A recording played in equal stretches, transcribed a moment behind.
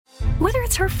Whether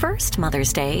it's her first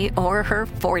Mother's Day or her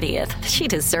 40th, she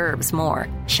deserves more.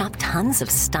 Shop tons of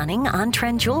stunning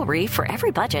on-trend jewelry for every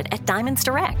budget at Diamonds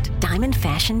Direct. Diamond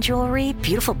fashion jewelry,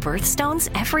 beautiful birthstones,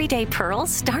 everyday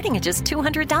pearls starting at just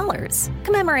 $200.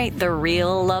 Commemorate the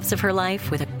real loves of her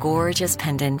life with a gorgeous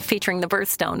pendant featuring the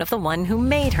birthstone of the one who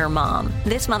made her mom.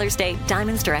 This Mother's Day,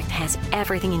 Diamonds Direct has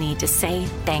everything you need to say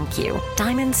thank you.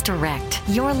 Diamonds Direct.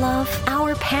 Your love,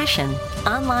 our passion.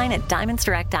 Online at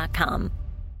diamondsdirect.com.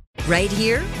 Right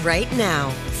here, right now.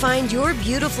 Find your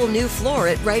beautiful new floor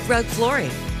at Right Rug Flooring.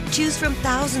 Choose from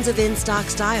thousands of in-stock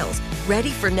styles, ready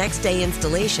for next day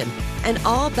installation, and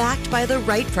all backed by the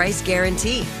right price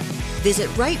guarantee. Visit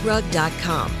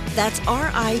rightrug.com. That's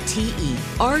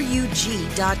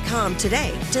RITERUG.com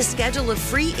today to schedule a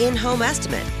free in-home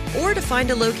estimate or to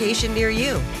find a location near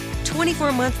you.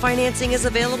 24-month financing is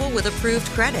available with approved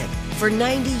credit. For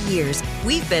 90 years,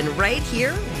 we've been right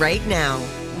here, right now.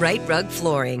 Right Rug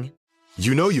Flooring.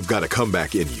 You know you've got a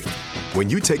comeback in you. When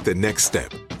you take the next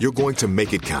step, you're going to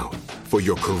make it count. For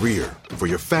your career, for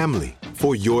your family,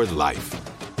 for your life.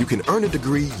 You can earn a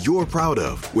degree you're proud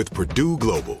of with Purdue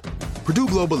Global. Purdue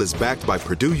Global is backed by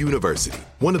Purdue University,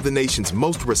 one of the nation's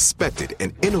most respected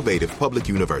and innovative public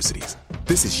universities.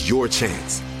 This is your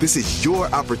chance. This is your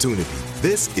opportunity.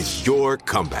 This is your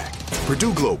comeback.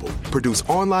 Purdue Global, Purdue's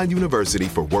online university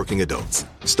for working adults.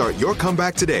 Start your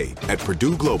comeback today at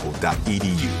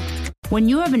purdueglobal.edu. When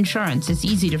you have insurance, it's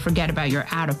easy to forget about your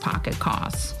out-of-pocket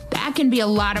costs. That can be a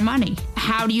lot of money.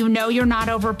 How do you know you're not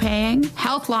overpaying?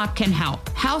 HealthLock can help.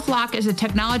 HealthLock is a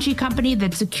technology company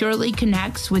that securely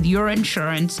connects with your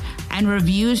insurance and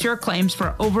reviews your claims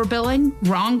for overbilling,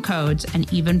 wrong codes, and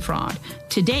even fraud.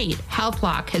 To date,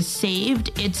 HealthLock has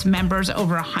saved its members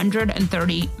over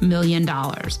 $130 million.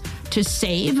 To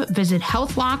save, visit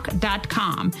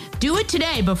healthlock.com. Do it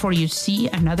today before you see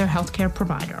another healthcare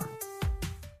provider.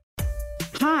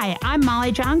 Hi, I'm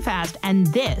Molly Jong-Fast, and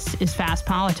this is Fast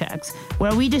Politics,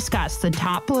 where we discuss the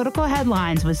top political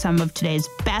headlines with some of today's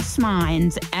best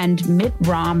minds. And Mitt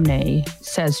Romney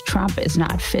says Trump is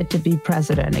not fit to be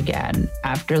president again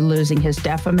after losing his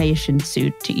defamation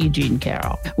suit to E. Jean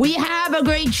Carroll. We have a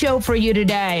great show for you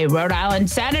today. Rhode Island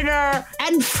Senator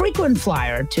and frequent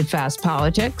flyer to Fast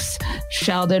Politics,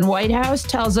 Sheldon Whitehouse,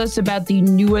 tells us about the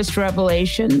newest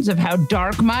revelations of how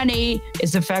dark money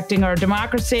is affecting our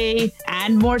democracy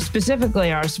and more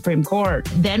specifically, our Supreme Court.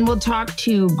 Then we'll talk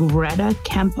to Greta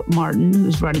Kemp Martin,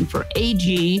 who's running for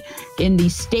AG in the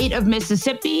state of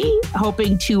Mississippi,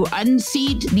 hoping to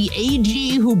unseat the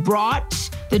AG who brought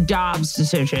the Dobbs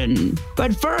decision.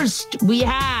 But first, we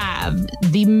have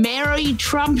the Mary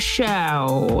Trump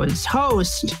Show's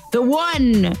host, the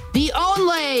one, the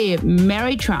only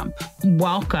Mary Trump.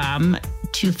 Welcome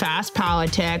to Fast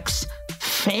Politics,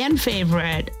 fan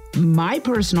favorite, my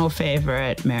personal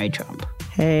favorite, Mary Trump.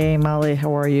 Hey, Molly,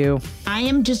 how are you? I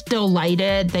am just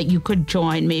delighted that you could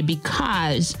join me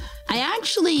because I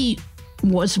actually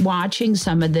was watching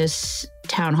some of this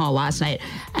town hall last night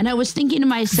and I was thinking to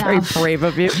myself... Very brave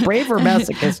of you. Brave or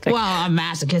masochistic? Well, I'm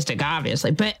masochistic,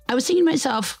 obviously. But I was thinking to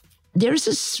myself, there's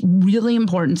this really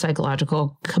important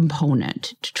psychological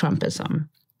component to Trumpism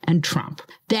and Trump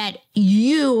that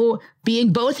you,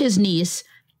 being both his niece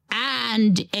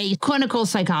and a clinical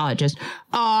psychologist,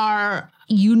 are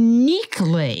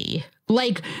uniquely,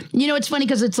 like, you know, it's funny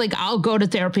because it's like I'll go to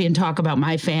therapy and talk about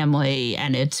my family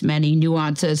and its many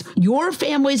nuances. Your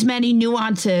family's many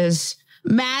nuances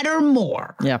matter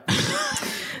more. Yeah.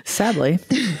 Sadly.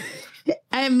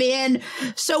 I mean,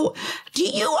 so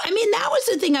that was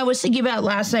the thing I was thinking about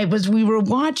last night was we were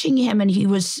watching him and he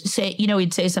was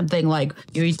he'd say something like,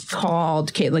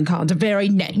 Caitlin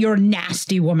Collins, you're a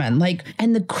nasty woman. Like,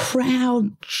 and the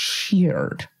crowd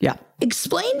cheered. Yeah.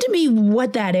 Explain to me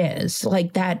what that is,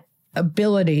 like that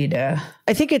ability to...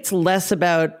 I think it's less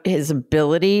about his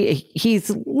ability. He's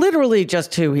literally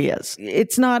just who he is.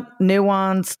 It's not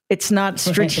nuanced. It's not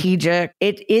strategic.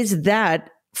 It is that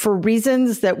for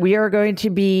reasons that we are going to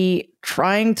be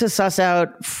trying to suss out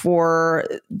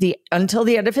until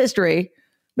the end of history,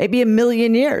 maybe a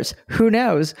million years, who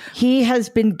knows? He has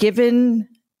been given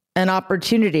an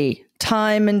opportunity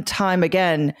time and time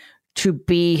again to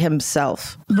be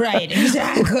himself. Right,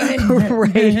 exactly.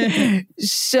 Right.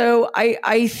 So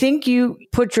I think you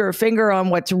put your finger on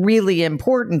what's really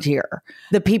important here.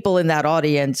 The people in that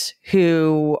audience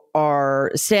who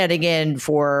are standing in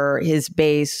for his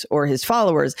base or his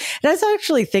followers. And I was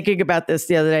actually thinking about this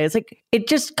the other day. It's like, it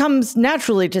just comes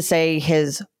naturally to say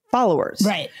his followers.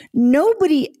 Right.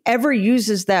 Nobody ever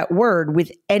uses that word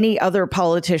with any other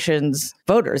politician's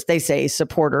voters. They say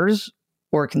supporters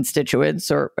or constituents,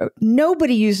 or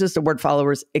nobody uses the word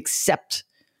followers except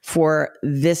for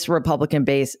this Republican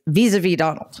base vis-a-vis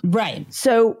Donald. Right.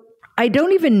 So I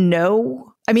don't even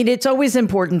know. I mean, it's always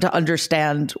important to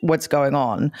understand what's going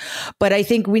on, but I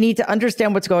think we need to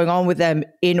understand what's going on with them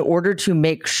in order to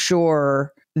make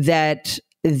sure that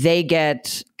they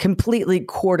get completely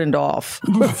cordoned off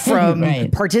from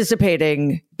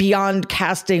participating beyond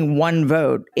casting one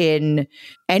vote in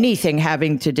anything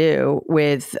having to do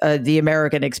with the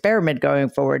American experiment going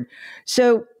forward.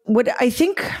 So what I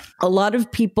think a lot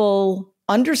of people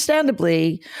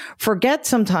understandably forget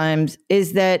sometimes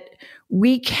is that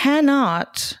we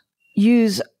cannot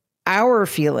use our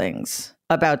feelings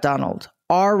about Donald,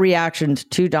 our reactions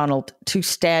to Donald, to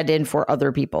stand in for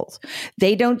other people's.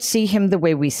 They don't see him the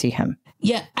way we see him.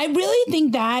 Yeah, I really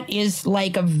think that is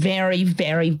like a very,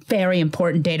 very, very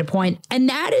important data point. And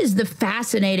that is the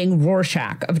fascinating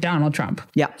Rorschach of Donald Trump.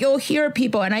 Yeah. You'll hear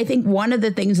people, and I think one of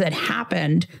the things that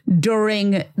happened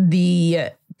during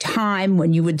the time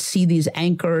when you would see these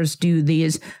anchors do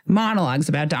these monologues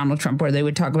about Donald Trump, where they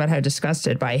would talk about how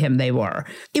disgusted by him they were,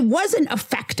 it wasn't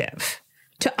effective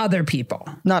to other people.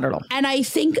 Not at all. And I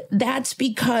think that's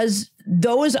because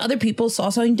those other people saw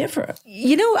something different.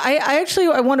 You know,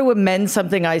 I want to amend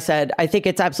something I said. I think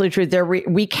it's absolutely true.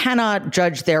 We cannot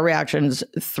judge their reactions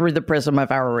through the prism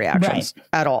of our reactions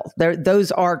at all.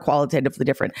 Those are qualitatively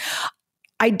different.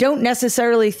 I don't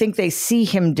necessarily think they see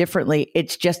him differently.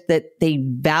 It's just that they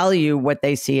value what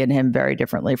they see in him very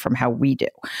differently from how we do.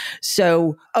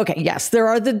 So, okay, yes, there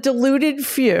are the deluded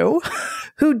few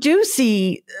who do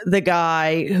see the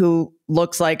guy who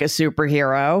looks like a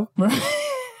superhero.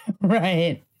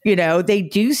 Right. You know, they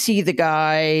do see the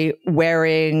guy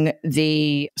wearing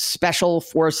the special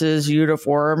forces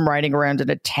uniform, riding around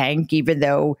in a tank, even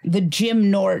though the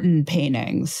Jim Norton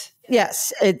paintings.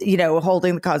 Yes,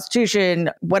 holding the Constitution,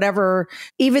 whatever,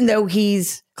 even though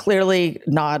he's clearly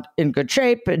not in good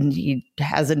shape and he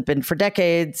hasn't been for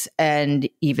decades, and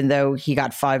even though he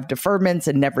got 5 deferments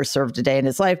and never served a day in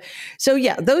his life. So,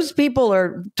 yeah, those people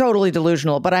are totally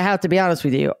delusional. But I have to be honest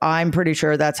with you, I'm pretty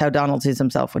sure that's how Donald sees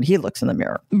himself when he looks in the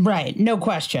mirror. Right. No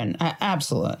question.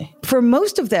 Absolutely. For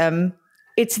most of them,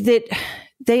 it's that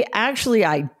they actually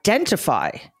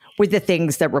identify with the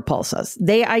things that repulse us.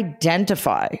 They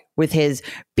identify with his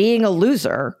being a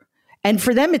loser. And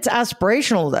for them, it's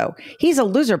aspirational, though. He's a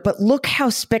loser, but look how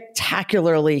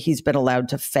spectacularly he's been allowed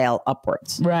to fail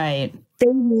upwards. Right. They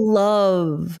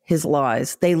love his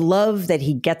lies. They love that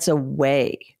he gets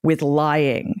away with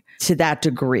lying to that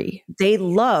degree. They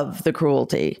love the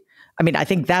cruelty. I mean, I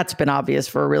think that's been obvious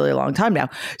for a really long time now.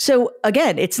 So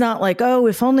again, it's not like, oh,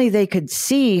 if only they could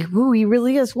see who he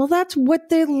really is. Well, that's what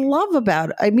they love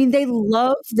about it. I mean, they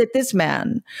love that this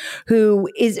man who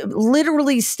is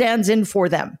literally stands in for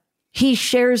them. He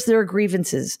shares their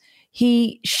grievances.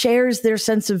 He shares their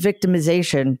sense of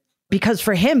victimization, because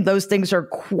for him, those things are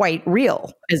quite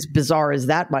real, as bizarre as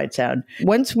that might sound.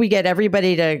 Once we get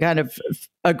everybody to kind of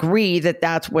agree that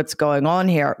that's what's going on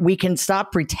here, we can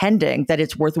stop pretending that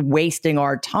it's worth wasting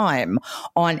our time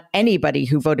on anybody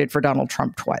who voted for Donald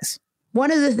Trump twice. One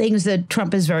of the things that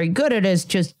Trump is very good at is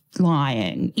just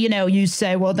lying. You know, you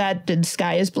say, well, the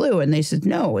sky is blue. And they said,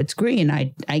 no, it's green.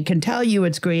 I can tell you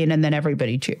it's green. And then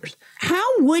everybody cheers. How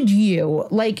would you,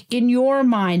 like in your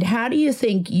mind, how do you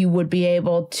think you would be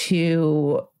able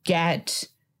to get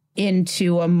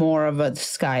into a more of a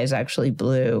sky is actually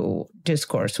blue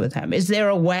discourse with him? Is there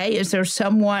a way? Is there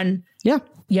someone? Yeah.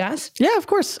 Yes? Yeah, of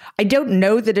course. I don't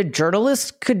know that a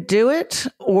journalist could do it,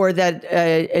 or that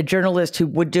a journalist who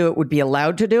would do it would be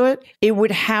allowed to do it. It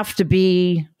would have to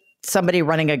be somebody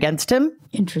running against him.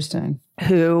 Interesting.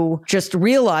 Who just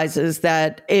realizes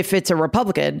that if it's a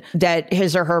Republican, that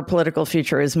his or her political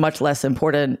future is much less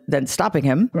important than stopping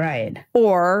him. Right.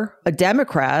 Or a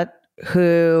Democrat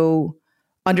who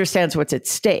understands what's at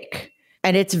stake.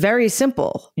 And it's very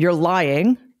simple. You're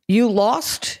lying. You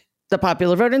lost the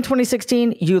popular vote in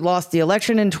 2016. You lost the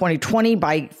election in 2020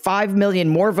 by 5 million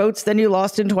more votes than you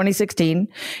lost in 2016.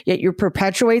 Yet you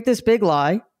perpetuate this big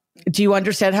lie. Do you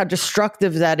understand how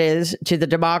destructive that is to the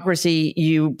democracy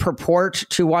you purport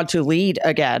to want to lead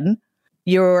again?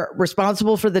 You're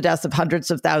responsible for the deaths of hundreds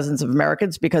of thousands of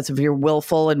Americans because of your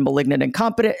willful and malignant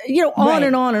incompetent, on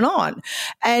and on and on.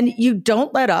 And you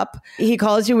don't let up. He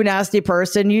calls you a nasty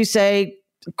person. You say,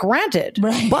 granted,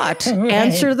 but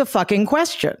answer the fucking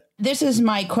question. This is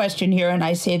my question here, and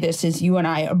I say this as you and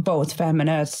I are both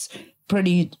feminists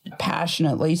pretty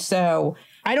passionately. So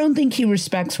I don't think he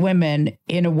respects women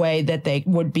in a way that they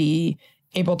would be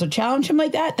able to challenge him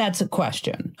like that. That's a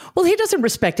question. Well, he doesn't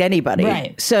respect anybody.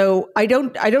 Right. So I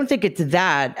don't think it's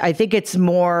that. I think it's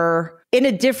more in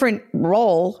a different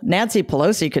role. Nancy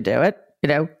Pelosi could do it.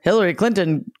 Hillary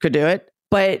Clinton could do it.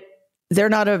 but they're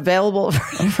not available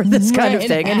for this kind of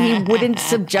thing. And he wouldn't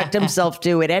subject himself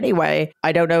to it anyway.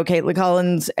 I don't know Caitlin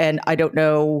Collins, and I don't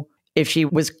know if she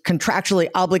was contractually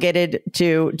obligated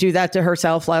to do that to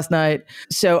herself last night.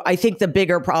 So I think the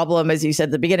bigger problem, as you said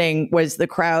at the beginning, was the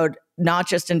crowd, not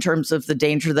just in terms of the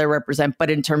danger they represent,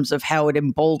 but in terms of how it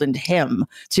emboldened him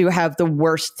to have the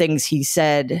worst things he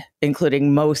said,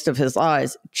 including most of his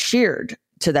lies, cheered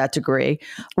to that degree,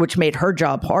 which made her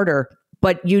job harder.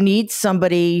 But you need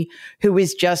somebody who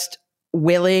is just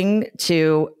willing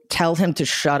to tell him to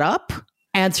shut up,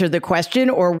 answer the question,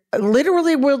 or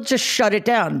literally will just shut it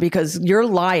down because you're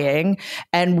lying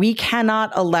and we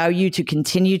cannot allow you to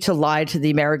continue to lie to the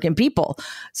American people.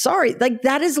 Sorry, like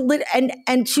that is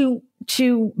and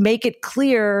to make it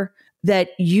clear that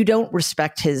you don't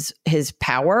respect his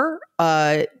power,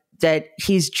 that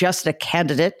he's just a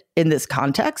candidate in this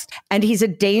context. And he's I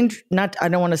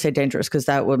don't want to say dangerous because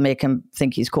that would make him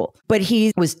think he's cool, but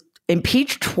he was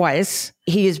impeached twice.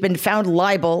 He has been found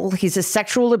liable. He's a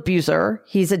sexual abuser.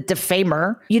 He's a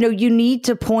defamer. You need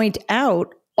to point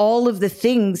out all of the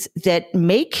things that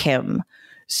make him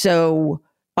so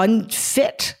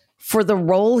unfit for the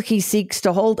role he seeks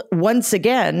to hold once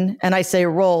again. And I say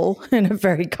role in a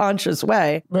very conscious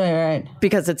way. Right.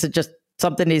 Because it's just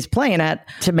something he's playing at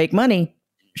to make money.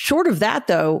 Short of that,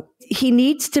 though, he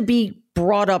needs to be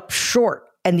brought up short.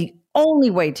 And the only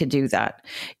way to do that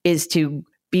is to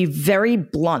be very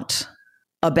blunt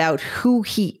about who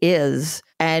he is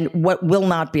and what will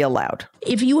not be allowed.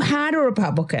 If you had a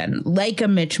Republican like a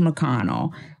Mitch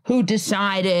McConnell who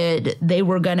decided they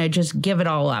were going to just give it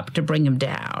all up to bring him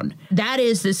down, that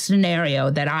is the scenario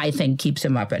that I think keeps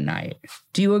him up at night.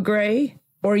 Do you agree?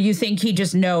 Or you think he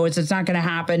just knows it's not going to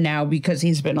happen now because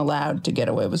he's been allowed to get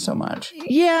away with so much?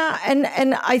 Yeah,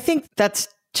 and I think that's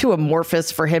too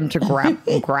amorphous for him to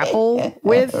grapple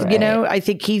with. Right. I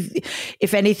think he,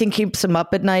 if anything, keeps him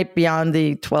up at night beyond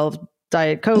the 12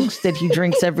 Diet Cokes that he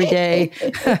drinks every day.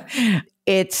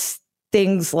 It's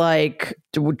things like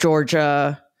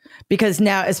Georgia, because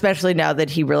now, especially now that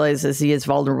he realizes he is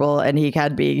vulnerable and he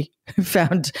can be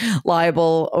found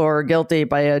liable or guilty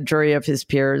by a jury of his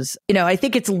peers. I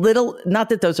think it's not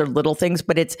that those are little things,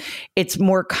 but it's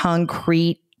more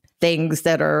concrete things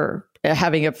that are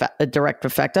having a direct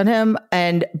effect on him.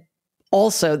 And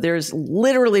also, there's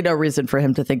literally no reason for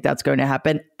him to think that's going to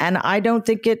happen. And I don't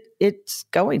think it's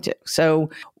going to. So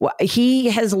he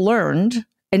has learned,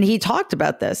 and he talked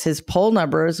about this, his poll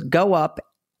numbers go up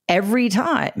every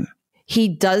time he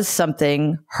does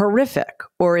something horrific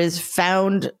or is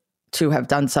found to have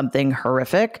done something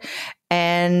horrific.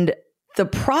 And the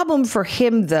problem for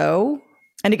him, though,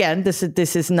 and again, this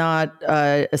is not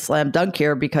a slam dunk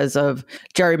here because of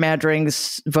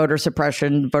gerrymandering's voter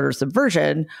suppression, voter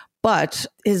subversion, but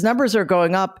his numbers are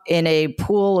going up in a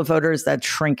pool of voters that's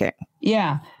shrinking.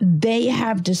 Yeah. They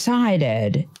have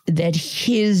decided that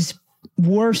his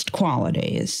worst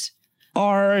qualities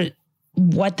are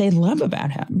what they love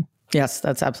about him. Yes,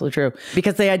 that's absolutely true.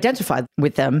 Because they identify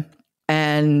with them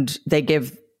and they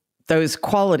give those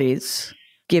qualities,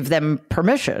 give them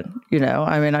permission.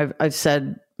 I've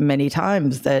said many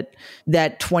times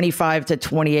that 25 to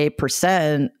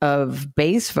 28% of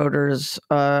base voters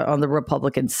on the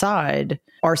Republican side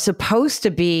are supposed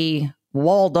to be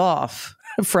walled off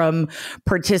from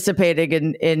participating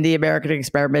in the American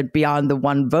experiment beyond the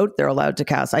one vote they're allowed to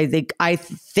cast. I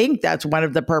think that's one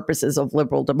of the purposes of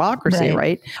liberal democracy,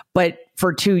 right? But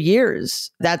for 2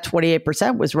 years, that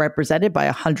 28% was represented by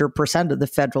 100% of the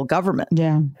federal government.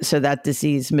 Yeah. So that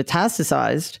disease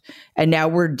metastasized. And now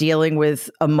we're dealing with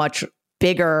a much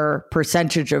bigger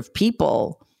percentage of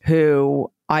people who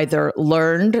either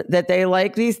learned that they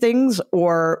like these things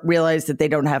or realized that they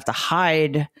don't have to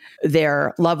hide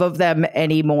their love of them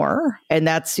anymore. And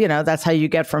that's how you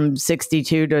get from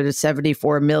 62 to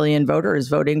 74 million voters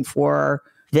voting for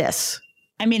this.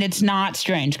 I mean, it's not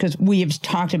strange because we have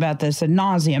talked about this ad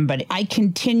nauseum, but I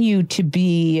continue to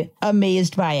be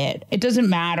amazed by it. It doesn't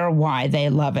matter why they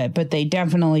love it, but they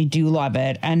definitely do love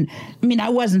it. And I mean, I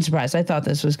wasn't surprised. I thought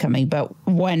this was coming. But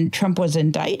when Trump was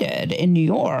indicted in New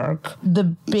York, the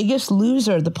biggest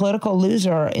loser, the political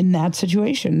loser in that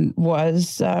situation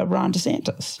was Ron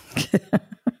DeSantis.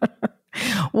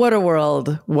 What a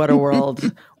world. What a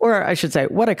world. Or I should say,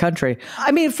 what a country.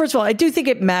 I mean, first of all, I do think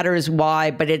it matters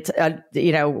why, but it's,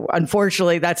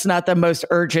 unfortunately, that's not the most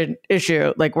urgent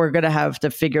issue. Like, we're going to have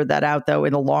to figure that out, though,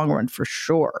 in the long run, for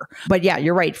sure. But yeah,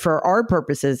 you're right. For our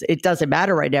purposes, it doesn't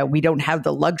matter right now. We don't have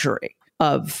the luxury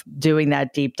of doing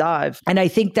that deep dive. And I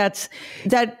think that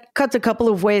cuts a couple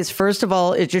of ways. First of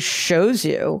all, it just shows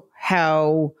you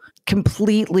how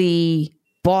completely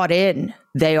bought in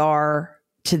they are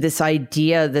to this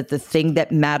idea that the thing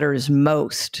that matters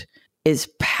most is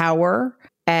power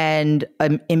and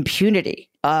impunity.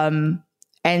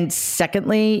 And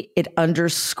secondly, it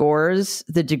underscores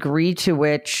the degree to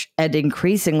which, and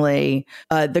increasingly,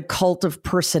 the cult of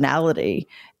personality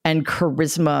and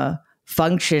charisma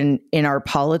function in our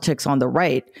politics on the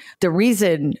right. The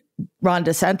reason Ron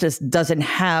DeSantis doesn't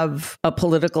have a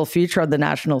political future on the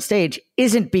national stage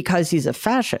isn't because he's a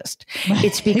fascist.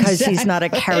 It's because he's not a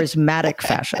charismatic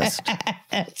fascist.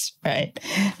 That's right.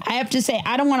 I have to say,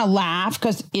 I don't want to laugh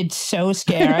because it's so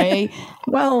scary.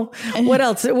 Well, what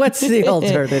else? What's the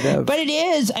alternative? But it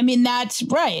is. I mean, that's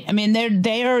right. I mean,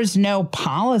 there's no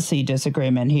policy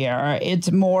disagreement here.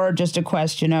 It's more just a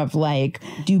question of like,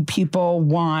 do people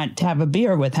want to have a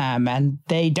beer with him? And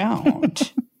they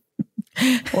don't.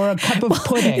 Or a cup of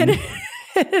pudding.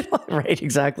 Right,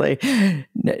 exactly.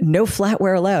 No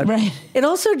flatware allowed. Right. It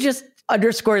also just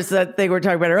underscores that thing we were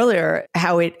talking about earlier,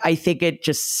 how I think it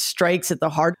just strikes at the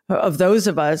heart of those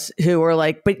of us who are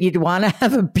like, but you'd want to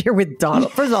have a beer with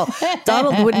Donald. First of all,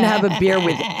 Donald wouldn't have a beer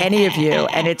with any of you.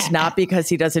 And it's not because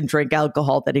he doesn't drink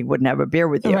alcohol that he wouldn't have a beer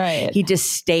with you. Right. He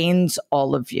disdains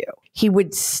all of you. He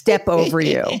would step over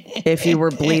you if you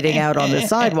were bleeding out on the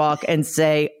sidewalk and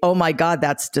say, oh my God,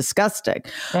 that's disgusting.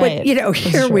 Right. But,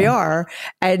 here we are.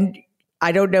 And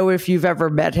I don't know if you've ever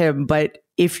met him, but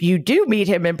if you do meet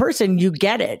him in person, you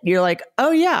get it. You're like,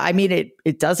 oh yeah, I mean,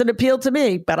 it doesn't appeal to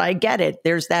me, but I get it.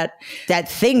 There's that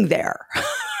thing there,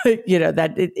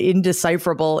 that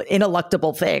indecipherable,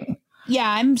 ineluctable thing. Yeah,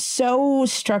 I'm so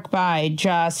struck by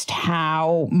just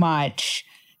how much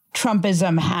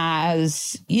Trumpism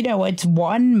has, it's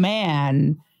one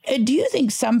man. Do you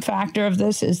think some factor of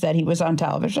this is that he was on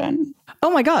television?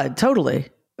 Oh my God, totally.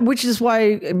 Which is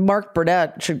why Mark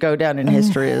Burnett should go down in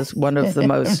history as one of the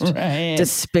most right.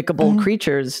 despicable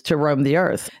creatures to roam the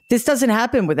earth. This doesn't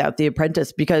happen without The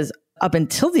Apprentice, because up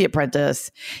until The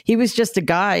Apprentice, he was just a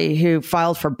guy who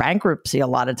filed for bankruptcy a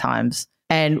lot of times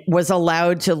and was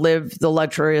allowed to live the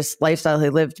luxurious lifestyle he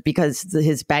lived because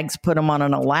his banks put him on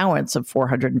an allowance of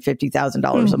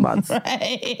 $450,000 a month.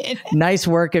 Right. Nice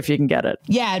work if you can get it.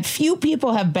 Yeah, few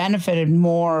people have benefited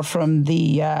more from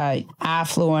the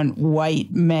affluent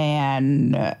white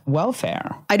man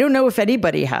welfare. I don't know if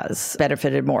anybody has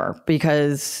benefited more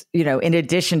because, in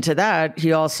addition to that,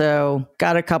 he also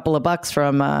got a couple of bucks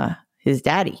from his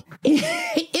daddy. In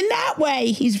that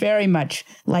way, he's very much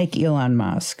like Elon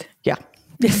Musk. Yeah.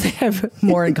 Yes, they have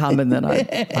more in common than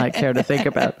I care to think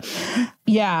about.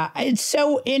 Yeah, it's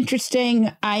so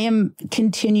interesting. I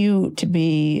continue to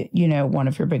be, one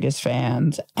of your biggest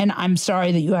fans. And I'm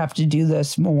sorry that you have to do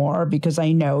this more because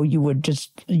I know you would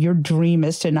your dream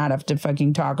is to not have to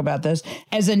fucking talk about this.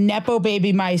 As a Nepo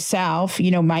baby myself,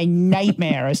 my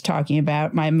nightmare is talking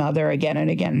about my mother again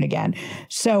and again and again.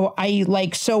 So I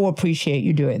so appreciate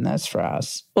you doing this for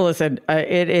us. Well, listen,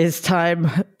 it is time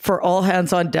for all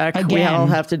hands on deck. Again. We all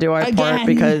have to do our part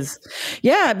because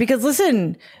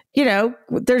listen,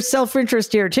 there's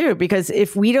self-interest here too, because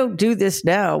if we don't do this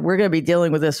now, we're going to be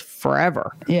dealing with this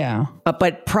forever. Yeah.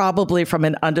 But probably from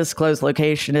an undisclosed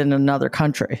location in another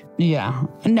country. Yeah.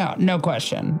 No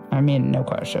question. I mean, no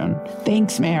question.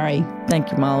 Thanks, Mary.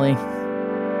 Thank you, Molly.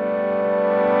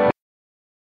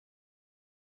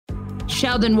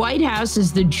 Sheldon Whitehouse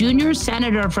is the junior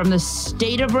senator from the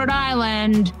state of Rhode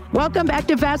Island. Welcome back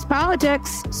to Fast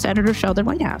Politics, Senator Sheldon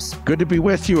Whitehouse. Good to be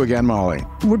with you again, Molly.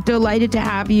 We're delighted to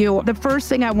have you. The first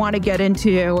thing I want to get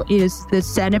into is the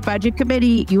Senate Budget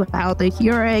Committee. You held a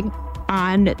hearing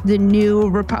on the new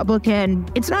Republican.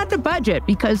 It's not the budget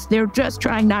because they're just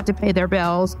trying not to pay their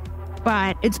bills,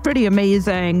 but it's pretty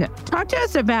amazing. Talk to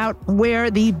us about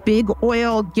where the big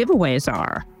oil giveaways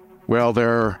are. Well,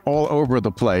 they're all over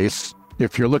the place.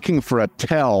 If you're looking for a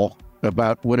tell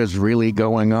about what is really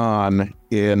going on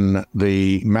in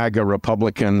the MAGA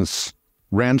Republicans'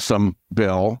 ransom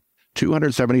bill,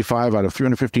 275 out of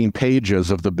 315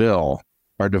 pages of the bill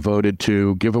are devoted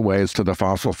to giveaways to the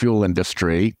fossil fuel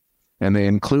industry. And they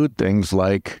include things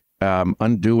like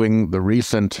undoing the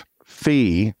recent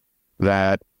fee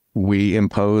that we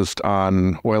imposed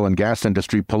on oil and gas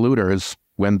industry polluters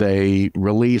when they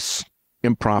release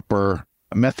improper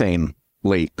methane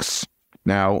leaks.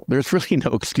 Now, there's really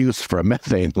no excuse for a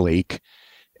methane leak,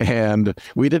 and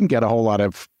we didn't get a whole lot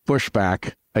of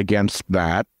pushback against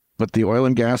that. But the oil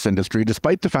and gas industry,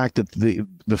 despite the fact that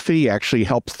the fee actually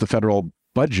helps the federal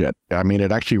budget, I mean,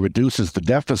 it actually reduces the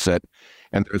deficit,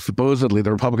 and the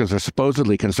Republicans are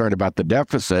supposedly concerned about the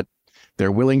deficit.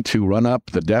 They're willing to run up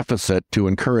the deficit to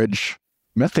encourage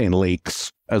methane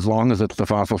leaks as long as it's the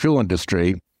fossil fuel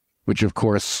industry, which of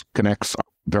course connects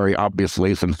very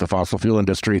obviously, since the fossil fuel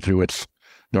industry through its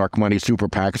dark money super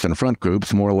PACs and front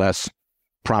groups more or less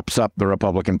props up the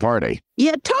Republican Party.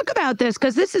 Yeah, talk about this,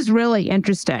 because this is really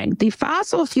interesting. The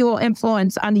fossil fuel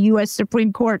influence on the U.S.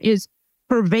 Supreme Court is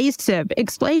pervasive.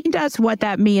 Explain to us what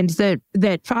that means,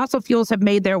 that fossil fuels have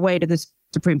made their way to the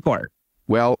Supreme Court.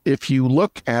 Well, if you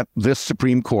look at this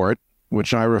Supreme Court,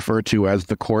 which I refer to as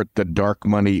the court that dark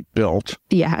money built.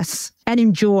 Yes, and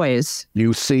enjoys.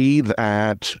 You see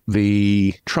that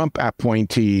the Trump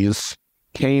appointees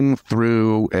came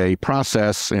through a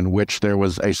process in which there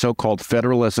was a so-called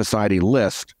Federalist Society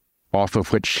list off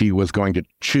of which he was going to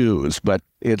choose. But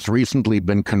it's recently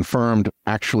been confirmed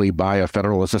actually by a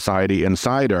Federalist Society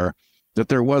insider that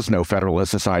there was no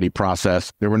Federalist Society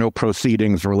process. There were no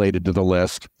proceedings related to the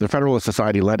list. The Federalist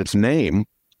Society lent its name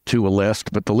to a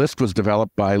list, but the list was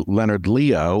developed by Leonard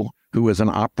Leo, who is an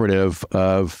operative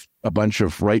of a bunch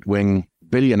of right-wing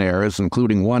billionaires,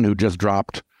 including one who just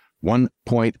dropped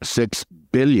 $1.6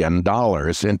 billion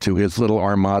into his little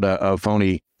armada of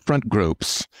phony front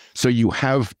groups. So you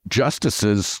have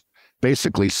justices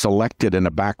basically selected in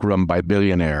a back room by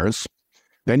billionaires.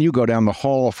 Then you go down the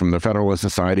hall from the Federalist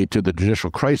Society to the Judicial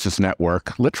Crisis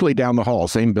Network, literally down the hall,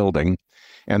 same building.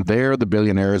 And there the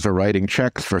billionaires are writing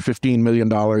checks for $15 million,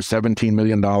 $17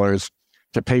 million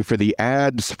to pay for the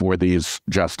ads for these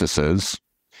justices.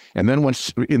 And then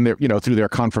once in their, through their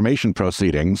confirmation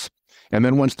proceedings, and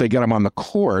then once they get them on the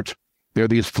court, there are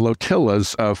these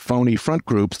flotillas of phony front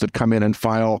groups that come in and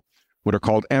file what are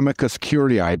called amicus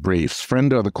curiae briefs,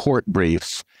 friend of the court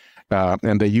briefs.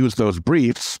 And they use those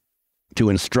briefs to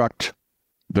instruct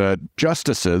the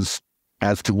justices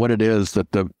as to what it is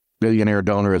that the billionaire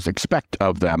donors expect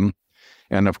of them.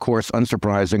 And of course,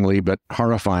 unsurprisingly, but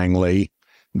horrifyingly,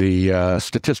 the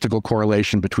statistical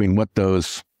correlation between what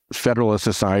those Federalist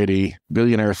Society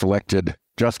billionaire selected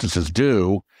justices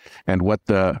do and what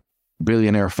the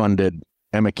billionaire-funded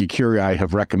amici curiae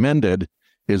have recommended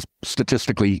is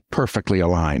statistically perfectly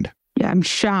aligned. Yeah, I'm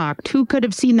shocked. Who could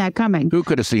have seen that coming? Who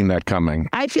could have seen that coming?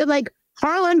 I feel like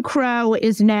Harlan Crow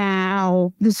is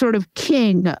now the sort of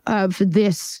king of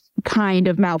this kind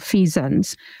of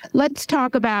malfeasance. Let's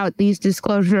talk about these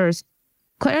disclosures.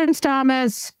 Clarence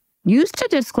Thomas used to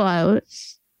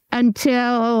disclose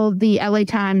until the LA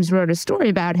Times wrote a story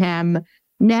about him.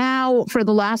 Now, for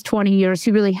the last 20 years,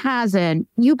 he really hasn't.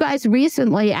 You guys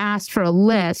recently asked for a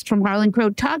list from Harlan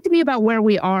Crow. Talk to me about where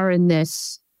we are in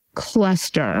this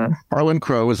cluster. Harlan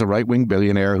Crow is a right-wing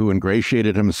billionaire who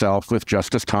ingratiated himself with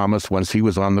Justice Thomas once he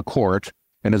was on the court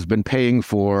and has been paying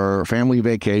for family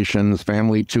vacations,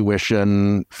 family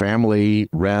tuition, family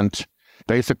rent,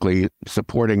 basically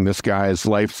supporting this guy's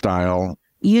lifestyle.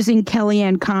 Using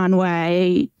Kellyanne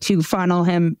Conway to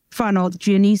funnel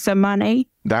Ginny some money.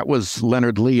 That was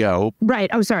Leonard Leo. Right.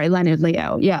 Oh, sorry. Leonard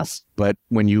Leo. Yes. But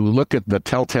when you look at the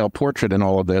telltale portrait in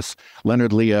all of this,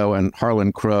 Leonard Leo and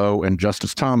Harlan Crow and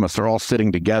Justice Thomas are all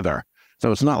sitting together.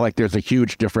 So it's not like there's a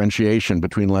huge differentiation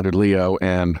between Leonard Leo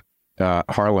and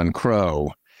Harlan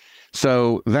Crow.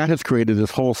 So that has created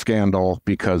this whole scandal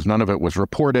because none of it was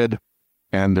reported,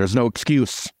 and there's no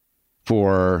excuse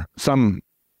for some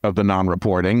of the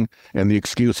non-reporting, and the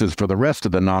excuses for the rest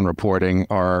of the non-reporting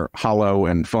are hollow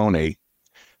and phony.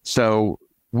 So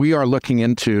we are looking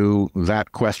into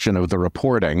that question of the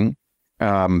reporting.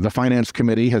 The Finance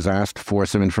Committee has asked for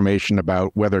some information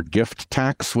about whether gift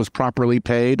tax was properly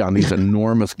paid on these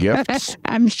enormous gifts.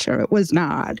 I'm sure it was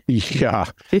not. Yeah.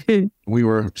 We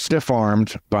were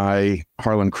stiff-armed by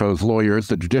Harlan Crow's lawyers.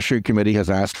 The Judiciary Committee has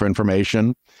asked for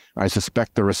information. I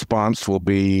suspect the response will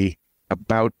be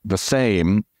about the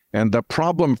same. And the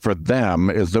problem for them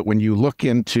is that when you look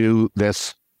into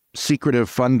this secretive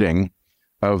funding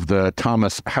of the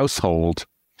Thomas household,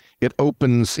 it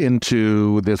opens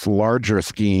into this larger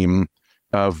scheme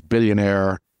of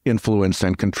billionaire influence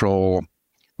and control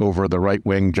over the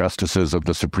right-wing justices of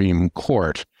the Supreme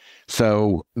Court.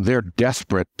 So they're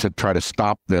desperate to try to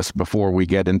stop this before we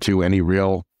get into any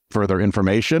real further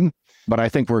information. But I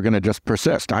think we're going to just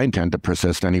persist. I intend to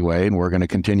persist anyway, and we're going to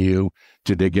continue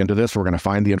to dig into this. We're going to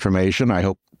find the information. I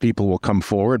hope people will come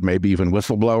forward, maybe even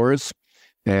whistleblowers,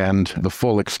 and the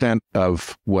full extent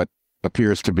of what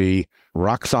appears to be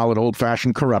rock-solid,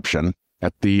 old-fashioned corruption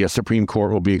at the Supreme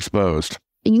Court will be exposed.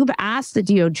 You've asked the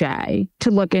DOJ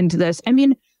to look into this. I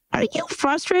mean, are you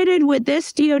frustrated with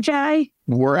this, DOJ?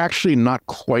 We're actually not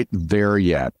quite there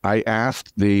yet. I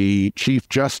asked the Chief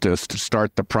Justice to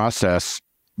start the process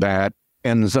that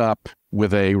ends up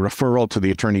with a referral to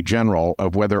the Attorney General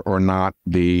of whether or not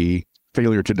the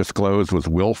failure to disclose was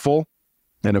willful.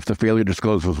 And if the failure to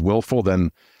disclose was willful, then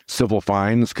civil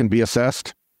fines can be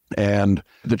assessed. And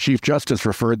the Chief Justice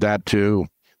referred that to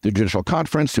the Judicial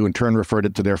Conference, who in turn referred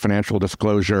it to their Financial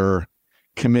Disclosure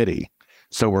committee.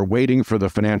 So we're waiting for the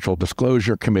Financial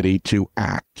Disclosure Committee to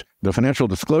act. The Financial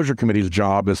Disclosure Committee's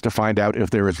job is to find out if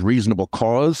there is reasonable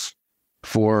cause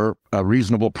for a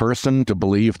reasonable person to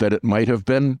believe that it might have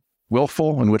been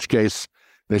willful, in which case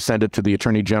they send it to the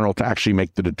Attorney General to actually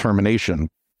make the determination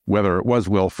whether it was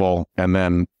willful and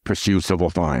then pursue civil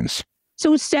fines.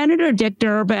 So Senator Dick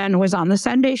Durbin was on the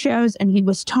Sunday shows and he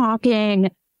was talking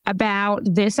about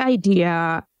this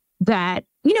idea that,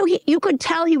 you could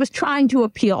tell he was trying to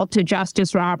appeal to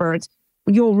Justice Roberts.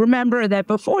 You'll remember that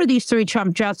before these three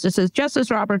Trump justices, Justice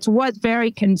Roberts was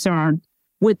very concerned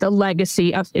with the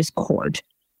legacy of his court.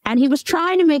 And he was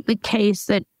trying to make the case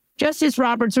that Justice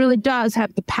Roberts really does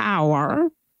have the power,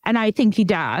 and I think he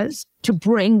does, to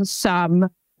bring some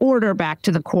order back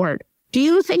to the court. Do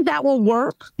you think that will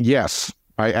work? Yes,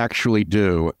 I actually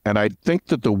do. And I think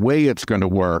that the way it's going to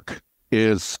work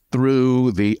is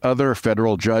through the other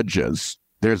federal judges.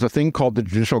 There's a thing called the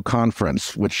Judicial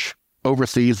Conference, which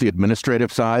oversees the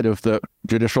administrative side of the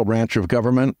judicial branch of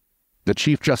government. The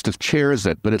Chief Justice chairs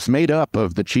it, but it's made up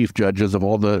of the chief judges of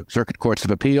all the circuit courts of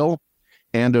appeal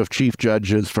and of chief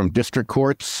judges from district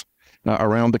courts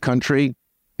around the country.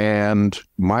 And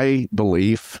my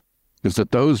belief is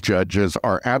that those judges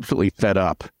are absolutely fed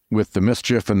up with the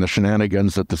mischief and the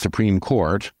shenanigans at the Supreme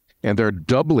Court. And they're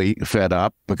doubly fed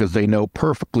up because they know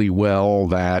perfectly well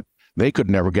that they could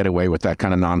never get away with that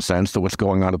kind of nonsense, that what's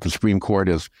going on at the Supreme Court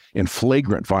is in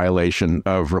flagrant violation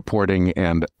of reporting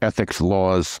and ethics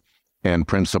laws and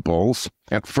principles.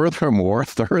 And furthermore,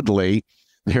 thirdly,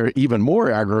 they're even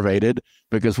more aggravated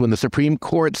because when the Supreme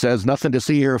Court says nothing to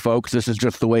see here, folks, this is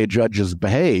just the way judges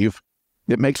behave,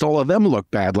 it makes all of them look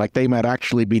bad, like they might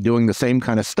actually be doing the same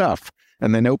kind of stuff.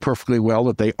 And they know perfectly well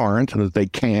that they aren't and that they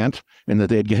can't and that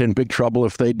they'd get in big trouble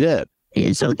if they did.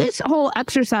 So this whole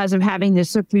exercise of having the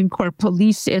Supreme Court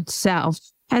police itself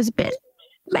has been,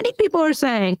 many people are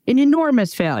saying, an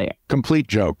enormous failure. Complete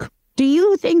joke. Do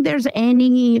you think there's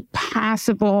any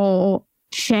possible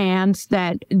chance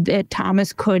that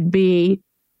Thomas could be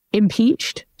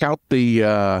impeached? Count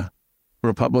the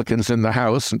Republicans in the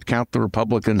House and count the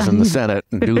Republicans in the Senate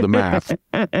and do the math.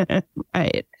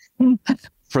 Right.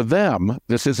 For them,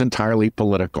 this is entirely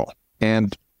political.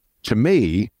 And to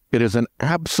me, it is an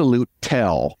absolute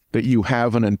tell that you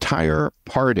have an entire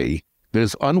party that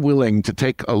is unwilling to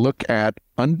take a look at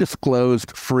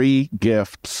undisclosed free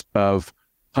gifts of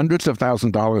hundreds of thousands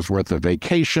of dollars worth of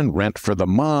vacation, rent for the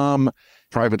mom,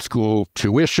 private school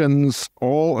tuitions,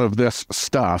 all of this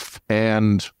stuff,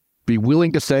 and be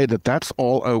willing to say that that's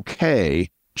all okay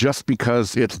just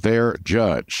because it's their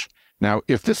judge. Now,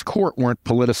 if this court weren't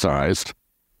politicized,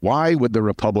 why would the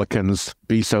Republicans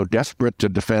be so desperate to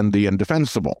defend the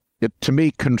indefensible? It, to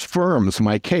me, confirms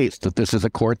my case that this is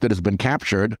a court that has been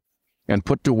captured and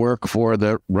put to work for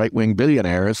the right-wing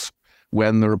billionaires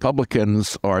when the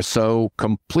Republicans are so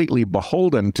completely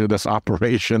beholden to this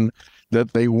operation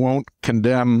that they won't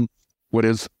condemn what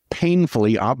is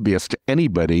painfully obvious to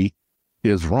anybody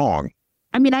is wrong.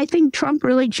 I mean, I think Trump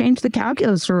really changed the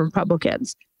calculus for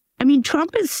Republicans. I mean,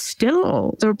 Trump is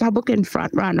still the Republican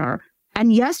frontrunner.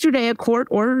 And yesterday, a court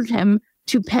ordered him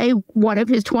to pay one of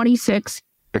his 26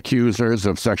 accusers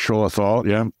of sexual assault.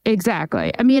 Yeah,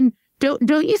 exactly. I mean, don't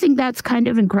you think that's kind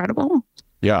of incredible?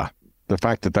 Yeah. The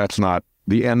fact that that's not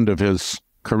the end of his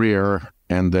career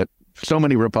and that so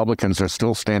many Republicans are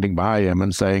still standing by him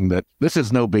and saying that this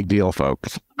is no big deal,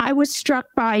 folks. I was struck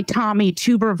by Tommy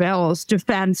Tuberville's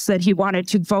defense that he wanted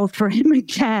to vote for him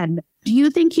again. Do you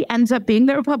think he ends up being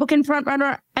the Republican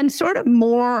frontrunner? And sort of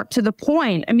more to the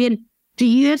point, I mean, do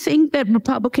you think that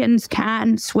Republicans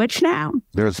can switch now?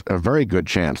 There's a very good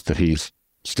chance that he's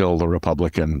still the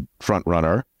Republican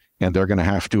frontrunner, and they're going to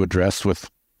have to address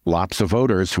with lots of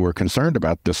voters who are concerned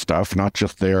about this stuff, not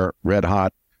just their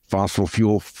red-hot, fossil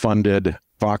fuel-funded,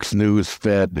 Fox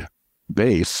News-fed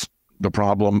base, the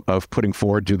problem of putting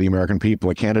forward to the American people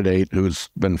a candidate who's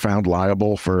been found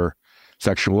liable for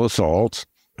sexual assault,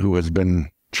 who has been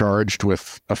charged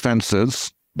with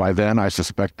offenses. By then, I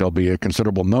suspect there'll be a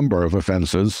considerable number of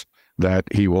offenses that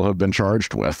he will have been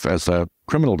charged with as a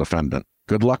criminal defendant.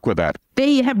 Good luck with that.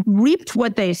 They have reaped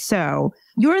what they sow.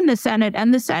 You're in the Senate,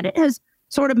 and the Senate has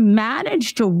sort of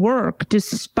managed to work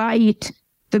despite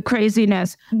the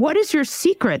craziness. What is your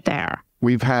secret there?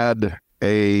 We've had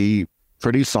a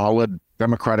pretty solid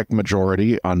Democratic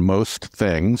majority on most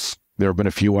things. There have been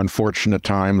a few unfortunate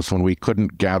times when we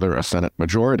couldn't gather a Senate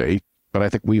majority, but I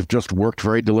think we've just worked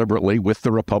very deliberately with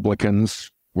the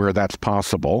Republicans where that's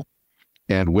possible,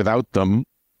 and without them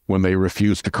when they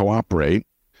refuse to cooperate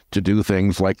to do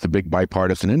things like the big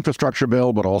bipartisan infrastructure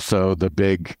bill, but also the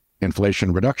big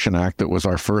Inflation Reduction Act that was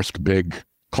our first big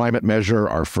climate measure,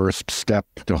 our first step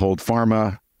to hold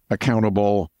pharma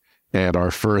accountable, and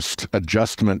our first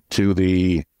adjustment to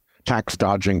the tax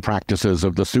dodging practices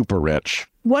of the super rich.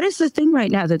 What is the thing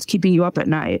right now that's keeping you up at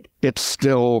night? It's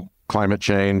still climate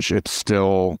change. It's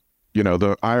still,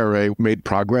 the IRA made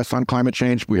progress on climate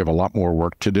change. We have a lot more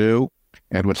work to do.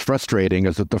 And what's frustrating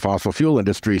is that the fossil fuel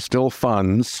industry still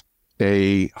funds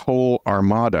a whole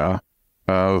armada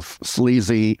of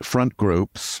sleazy front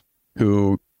groups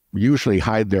who usually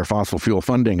hide their fossil fuel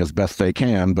funding as best they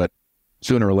can, but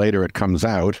sooner or later it comes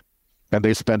out. And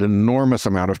they spend an enormous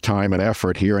amount of time and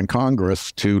effort here in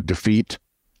Congress to defeat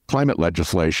climate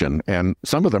legislation. And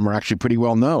some of them are actually pretty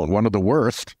well known. One of the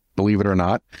worst, believe it or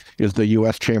not, is the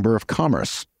U.S. Chamber of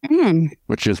Commerce,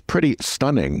 which is pretty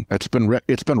stunning. It's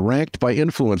been ranked by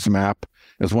Influence Map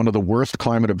as one of the worst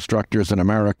climate obstructors in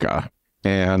America.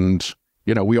 And,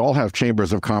 we all have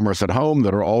chambers of commerce at home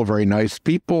that are all very nice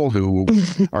people who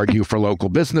argue for local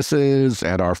businesses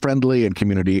and are friendly and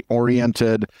community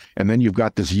oriented. And then you've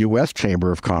got this U.S.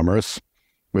 Chamber of Commerce,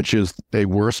 which is a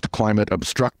worst climate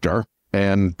obstructor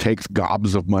and takes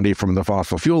gobs of money from the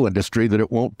fossil fuel industry that it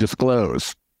won't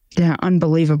disclose. Yeah,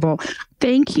 unbelievable.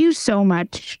 Thank you so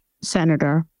much,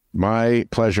 Senator. My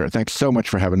pleasure. Thanks so much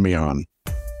for having me on.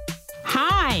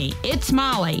 Hi, it's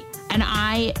Molly, and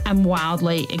I am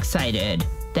wildly excited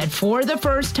that for the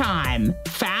first time,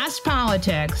 Fast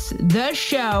Politics, the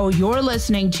show you're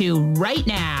listening to right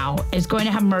now, is going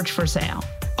to have merch for sale.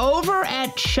 Over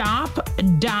at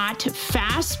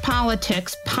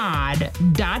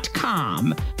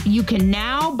shop.fastpoliticspod.com, you can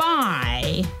now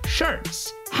buy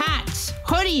shirts, hats,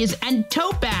 hoodies, and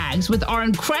tote bags with our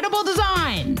incredible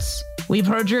designs. We've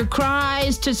heard your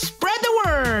cries to spread the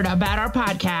word about our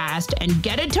podcast and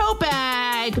get a tote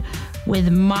bag with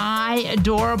my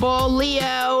adorable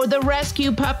Leo, the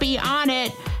rescue puppy, on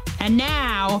it. And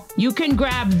now you can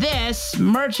grab this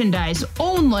merchandise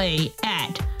only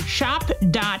at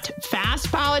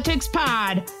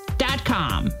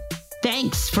shop.fastpoliticspod.com.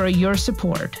 Thanks for your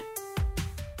support.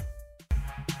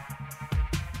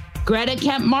 Greta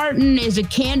Kemp Martin is a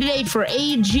candidate for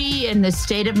AG in the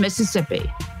state of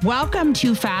Mississippi. Welcome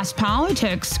to Fast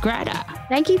Politics, Greta.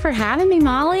 Thank you for having me,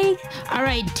 Molly. All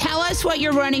right, tell us what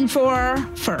you're running for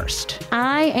first.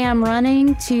 I am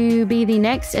running to be the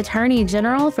next Attorney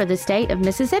General for the state of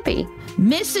Mississippi.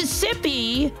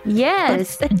 Mississippi?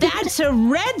 Yes. That's a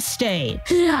red state.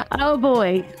 Oh,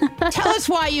 boy. Tell us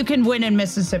why you can win in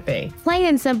Mississippi. Plain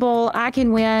and simple, I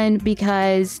can win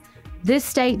because this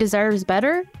state deserves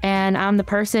better, and I'm the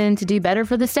person to do better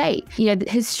for the state.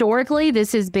 Historically,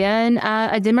 this has been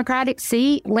a Democratic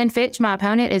seat. Lynn Fitch, my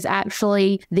opponent, is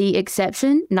actually the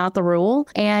exception, not the rule.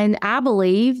 And I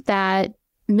believe that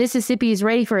Mississippi is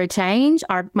ready for a change.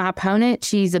 My opponent,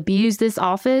 she's abused this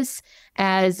office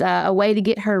as a way to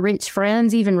get her rich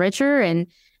friends even richer, and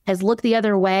has looked the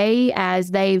other way as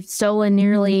they've stolen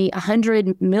nearly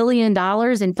 $100 million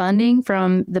in funding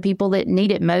from the people that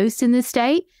need it most in this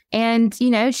state. And,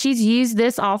 she's used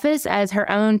this office as her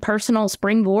own personal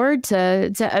springboard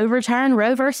to overturn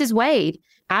Roe versus Wade.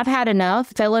 I've had enough.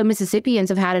 Fellow Mississippians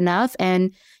have had enough.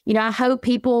 And, I hope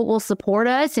people will support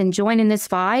us and join in this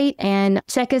fight, and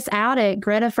check us out at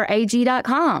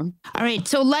gretaforag.com. All right.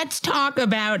 So let's talk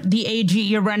about the AG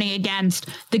you're running against.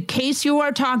 The case you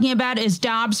are talking about is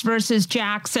Dobbs versus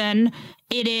Jackson.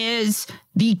 It is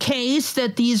the case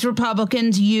that these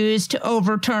Republicans used to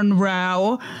overturn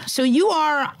Roe. So you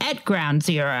are at ground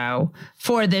zero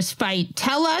for this fight.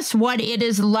 Tell us what it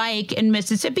is like in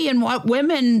Mississippi and what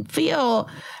women feel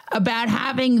about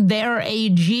having their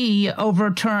AG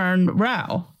overturn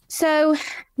Roe. So,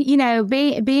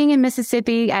 being in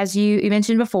Mississippi, as you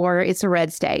mentioned before, it's a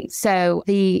red state. So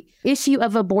the issue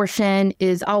of abortion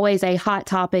is always a hot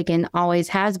topic and always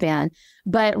has been.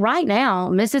 But right now,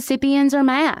 Mississippians are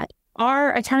mad.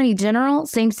 Our Attorney General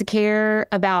seems to care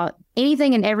about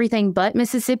anything and everything but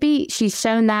Mississippi. She's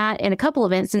shown that in a couple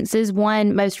of instances,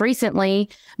 one most recently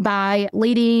by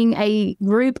leading a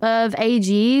group of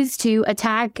AGs to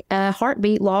attack a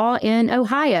heartbeat law in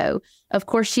Ohio. Of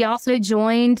course, she also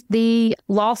joined the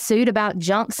lawsuit about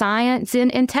junk science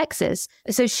in Texas.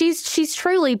 So she's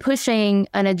truly pushing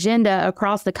an agenda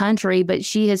across the country, but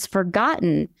she has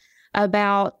forgotten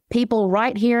about people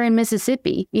right here in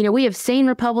Mississippi. We have seen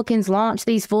Republicans launch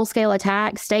these full-scale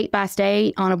attacks state by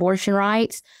state on abortion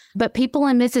rights, but people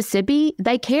in Mississippi,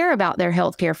 they care about their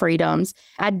healthcare freedoms.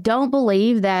 I don't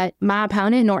believe that my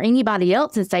opponent nor anybody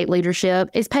else in state leadership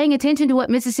is paying attention to what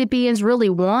Mississippians really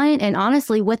want and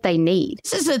honestly what they need.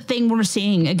 This is a thing we're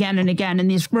seeing again and again in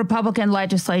these Republican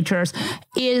legislatures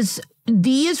is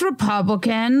these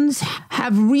Republicans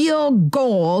have real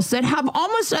goals that have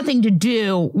almost nothing to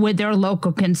do with their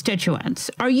local constituents.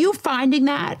 Are you finding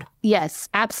that? Yes,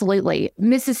 absolutely.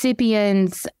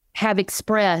 Mississippians have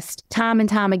expressed time and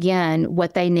time again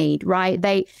what they need, right?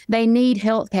 They need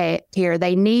health care.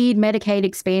 They need Medicaid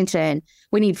expansion.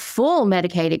 We need full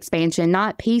Medicaid expansion,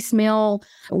 not piecemeal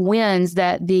wins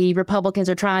that the Republicans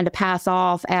are trying to pass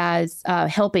off as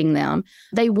helping them.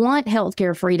 They want health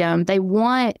care freedom. They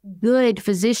want good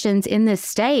physicians in this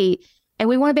state. And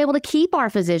we want to be able to keep our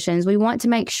physicians. We want to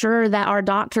make sure that our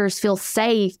doctors feel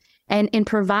safe and in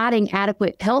providing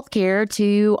adequate health care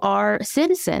to our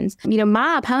citizens. You know,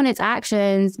 my opponent's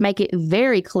actions make it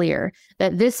very clear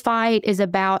that this fight is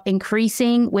about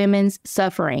increasing women's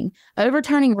suffering.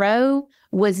 Overturning Roe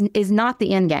is not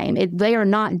the end game. They are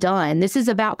not done. This is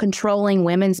about controlling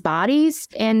women's bodies.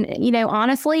 And, you know,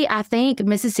 honestly, I think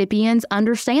Mississippians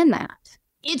understand that.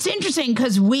 It's interesting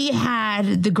because we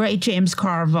had the great James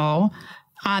Carville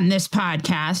on this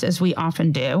podcast, as we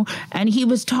often do, and he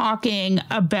was talking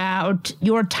about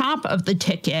your top of the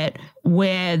ticket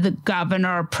with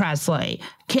Governor Presley.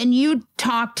 Can you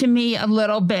talk to me a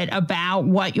little bit about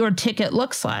what your ticket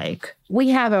looks like? We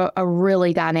have a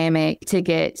really dynamic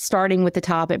ticket, starting with the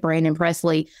top at Brandon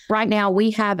Presley. Right now,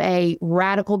 we have a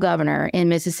radical governor in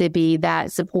Mississippi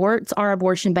that supports our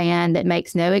abortion ban, that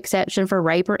makes no exception for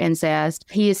rape or incest.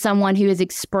 He is someone who has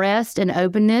expressed an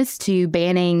openness to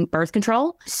banning birth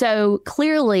control. So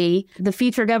clearly, the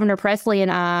future Governor Presley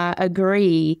and I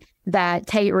agree that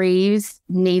Tate Reeves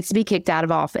needs to be kicked out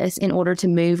of office in order to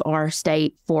move our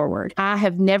state forward. I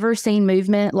have never seen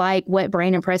movement like what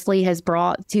Brandon Presley has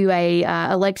brought to a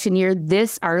election year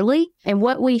this early. And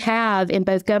what we have in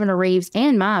both Governor Reeves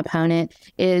and my opponent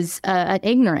is an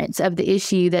ignorance of the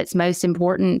issue that's most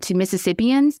important to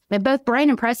Mississippians. And both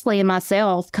Brandon Presley and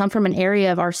myself come from an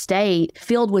area of our state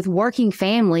filled with working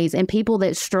families and people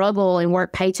that struggle and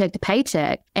work paycheck to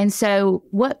paycheck. And so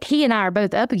what he and I are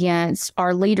both up against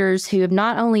are leaders who have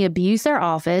not only abused their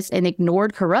office and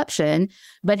ignored corruption,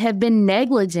 but have been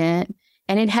negligent,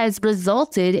 and it has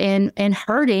resulted in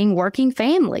hurting working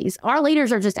families. Our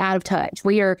leaders are just out of touch.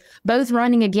 We are both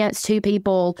running against two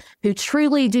people who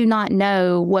truly do not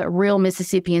know what real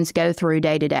Mississippians go through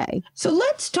day to day. So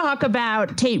let's talk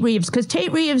about Tate Reeves, because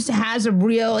Tate Reeves has a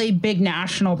really big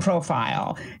national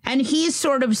profile, and he's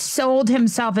sort of sold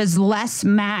himself as less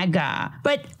MAGA.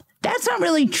 But that's not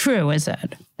really true, is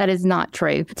it? That is not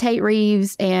true. Tate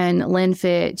Reeves and Lynn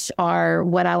Fitch are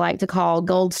what I like to call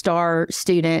gold star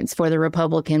students for the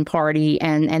Republican Party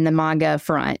and the MAGA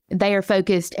front. They are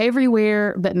focused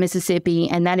everywhere but Mississippi,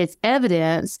 and that is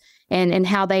evidence and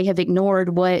how they have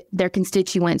ignored what their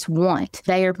constituents want.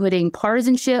 They are putting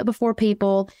partisanship before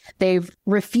people. They've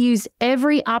refused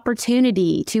every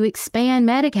opportunity to expand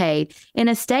Medicaid in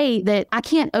a state that I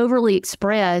can't overly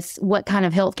express what kind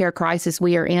of healthcare crisis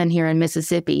we are in here in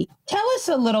Mississippi. Tell us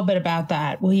a little bit about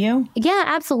that, will you? Yeah,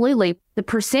 absolutely. The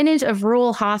percentage of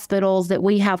rural hospitals that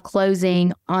we have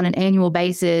closing on an annual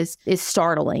basis is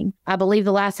startling. I believe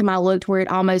the last time I looked, we're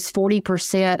at almost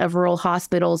 40% of rural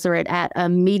hospitals are at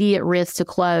immediate risk to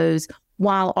close,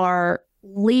 while our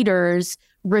leaders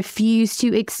refuse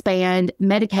to expand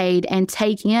Medicaid and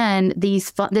take in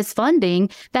this funding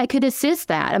that could assist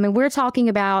that. I mean, we're talking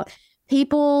about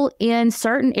people in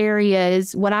certain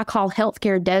areas, what I call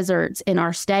healthcare deserts in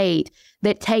our state,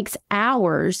 that takes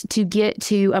hours to get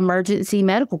to emergency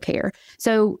medical care.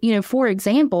 So, you know, for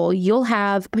example, you'll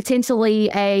have potentially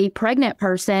a pregnant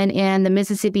person in the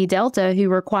Mississippi Delta who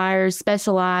requires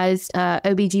specialized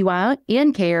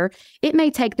OBGYN care. It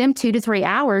may take them 2 to 3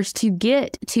 hours to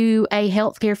get to a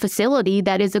healthcare facility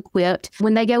that is equipped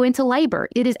when they go into labor.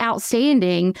 It is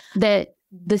outstanding that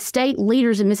the state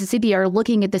leaders in Mississippi are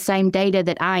looking at the same data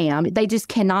that I am. They just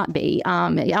cannot be.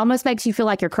 It almost makes you feel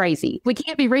like you're crazy. We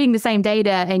can't be reading the same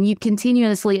data and you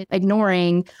continuously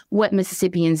ignoring what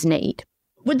Mississippians need.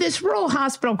 With this rural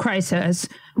hospital crisis,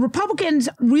 Republicans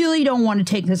really don't want to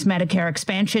take this Medicare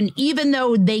expansion, even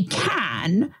though they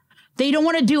can. They don't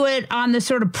want to do it on the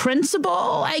sort of principle,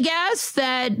 I guess,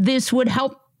 that this would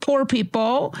help poor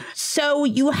people. So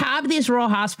you have these rural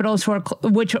hospitals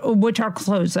which are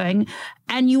closing,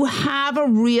 and you have a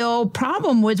real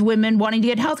problem with women wanting to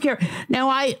get health care. Now,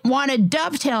 I want to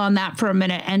dovetail on that for a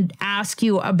minute and ask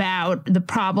you about the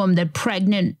problem that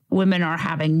pregnant women are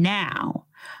having now,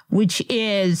 which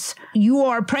is you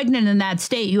are pregnant in that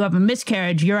state, you have a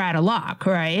miscarriage, you're out of luck,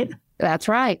 right? That's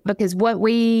right. Because what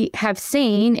we have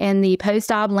seen in the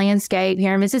post-op landscape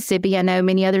here in Mississippi, I know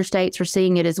many other states are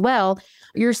seeing it as well.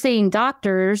 You're seeing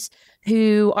doctors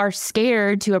who are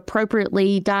scared to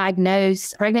appropriately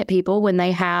diagnose pregnant people when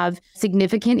they have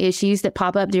significant issues that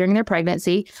pop up during their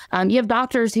pregnancy. You have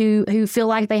doctors who feel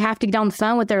like they have to get on the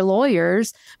phone with their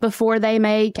lawyers before they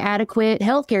make adequate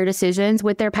healthcare decisions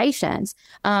with their patients.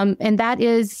 And that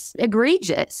is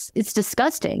egregious. It's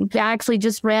disgusting. I actually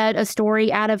just read a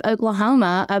story out of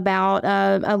Oklahoma about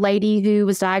a lady who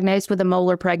was diagnosed with a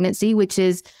molar pregnancy, which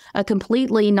is a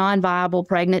completely non-viable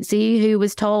pregnancy, who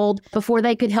was told before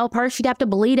they could help her, she'd have to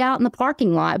bleed out in the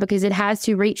parking lot because it has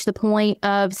to reach the point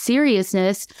of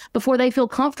seriousness before they feel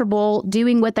comfortable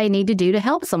doing what they need to do to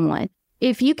help someone.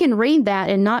 If you can read that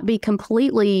and not be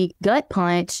completely gut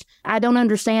punched, I don't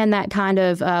understand that kind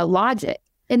of logic.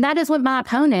 And that is what my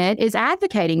opponent is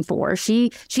advocating for.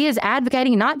 She is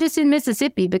advocating not just in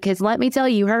Mississippi, because let me tell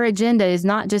you, her agenda is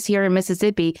not just here in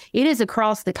Mississippi. It is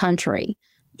across the country.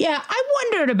 Yeah, I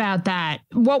wondered about that.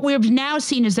 What we've now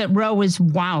seen is that Roe is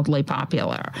wildly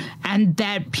popular and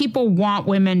that people want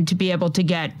women to be able to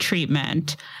get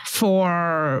treatment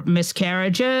for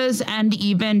miscarriages and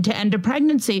even to end a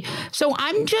pregnancy. So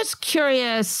I'm just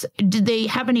curious, did they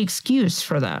have any excuse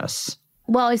for this?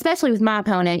 Well, especially with my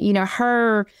opponent,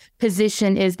 her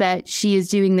position is that she is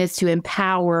doing this to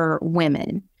empower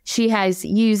women. She has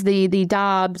used the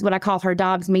Dobbs, what I call her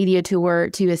Dobbs media tour,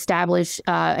 to establish,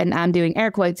 and I'm doing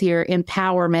air quotes here,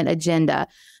 empowerment agenda.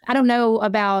 I don't know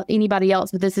about anybody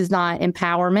else, but this is not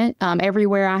empowerment.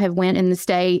 Everywhere I have went in the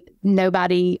state,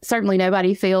 certainly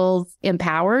nobody feels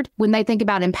empowered. When they think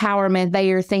about empowerment,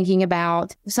 they are thinking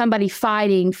about somebody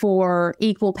fighting for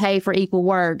equal pay for equal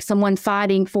work, someone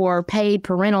fighting for paid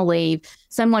parental leave,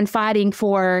 someone fighting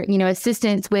for,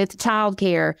 assistance with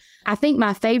childcare. I think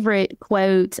my favorite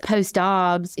quote post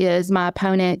Dobbs is my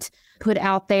opponent put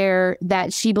out there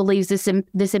that she believes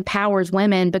this empowers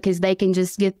women because they can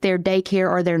just get their daycare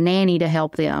or their nanny to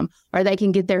help them, or they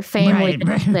can get their family to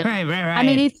help them. Right. I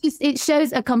mean, it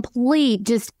shows a complete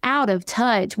just out of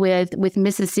touch with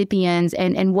Mississippians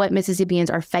and what Mississippians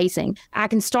are facing. I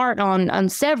can start on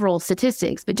several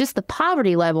statistics, but just the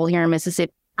poverty level here in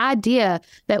Mississippi. Idea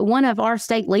that one of our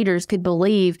state leaders could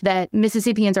believe that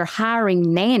Mississippians are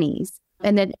hiring nannies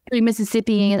and that every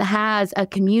Mississippian has a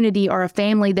community or a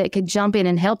family that could jump in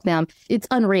and help them. It's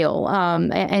unreal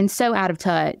and so out of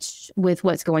touch with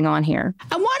what's going on here.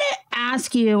 I want to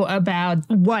ask you about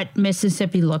what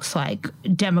Mississippi looks like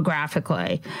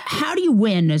demographically. How do you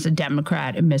win as a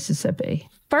Democrat in Mississippi?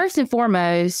 First and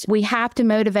foremost, we have to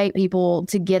motivate people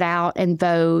to get out and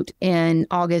vote in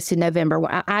August and November.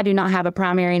 I do not have a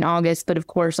primary in August, but of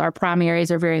course our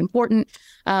primaries are very important.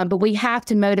 But we have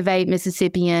to motivate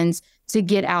Mississippians to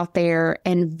get out there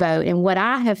and vote. And what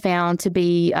I have found to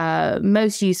be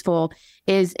most useful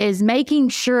is making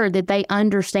sure that they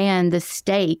understand the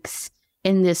stakes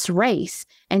in this race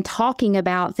and talking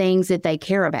about things that they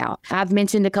care about. I've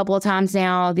mentioned a couple of times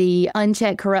now the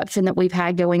unchecked corruption that we've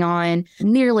had going on,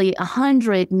 nearly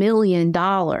 $100 million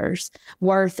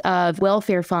worth of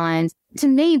welfare funds. To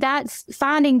me, that's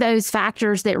finding those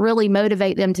factors that really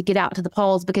motivate them to get out to the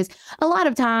polls, because a lot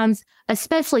of times,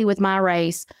 especially with my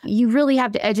race, you really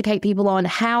have to educate people on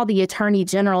how the attorney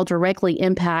general directly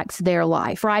impacts their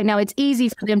life. Right now, it's easy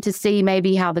for them to see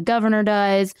maybe how the governor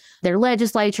does, their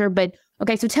legislature, but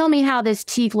okay, so tell me how this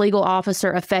chief legal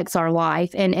officer affects our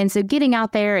life. And so getting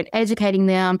out there and educating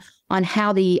them on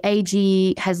how the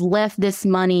AG has left this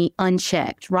money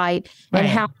unchecked, right? And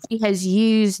how he has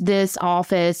used this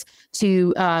office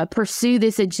to pursue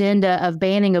this agenda of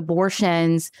banning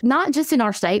abortions, not just in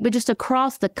our state, but just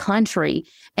across the country.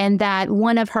 And that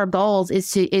one of her goals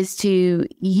is to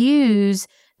use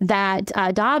that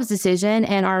Dobbs decision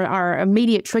and our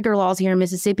immediate trigger laws here in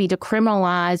Mississippi to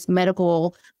criminalize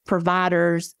medical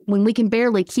providers when we can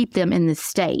barely keep them in the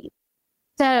state.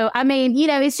 So, I mean,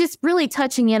 it's just really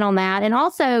touching in on that. And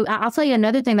also, I'll tell you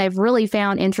another thing they've really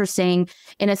found interesting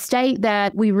in a state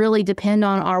that we really depend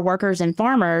on our workers and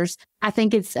farmers. I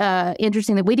think it's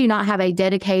interesting that we do not have a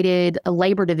dedicated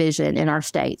labor division in our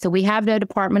state. So we have no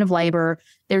Department of Labor.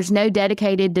 There's no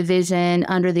dedicated division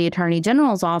under the Attorney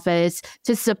General's office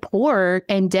to support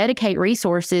and dedicate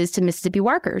resources to Mississippi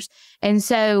workers. And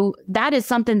so that is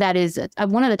something that is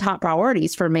one of the top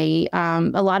priorities for me.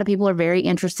 A lot of people are very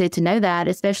interested to know that,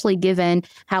 especially given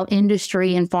how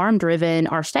industry and farm driven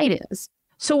our state is.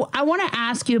 So I want to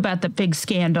ask you about the big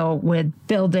scandal with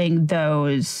building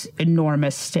those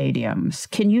enormous stadiums.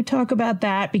 Can you talk about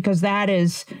that? Because that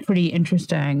is pretty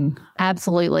interesting.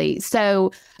 Absolutely.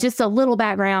 So just a little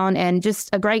background and just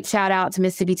a great shout out to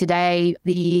Mississippi Today.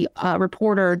 The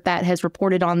reporter that has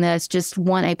reported on this just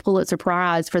won a Pulitzer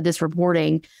Prize for this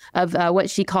reporting of what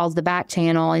she calls the back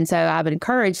channel. And so I would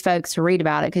encourage folks to read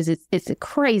about it because it's a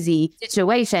crazy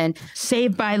situation.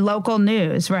 Saved by local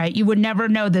news, right? You would never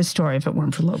know this story if it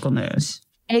weren't for local news.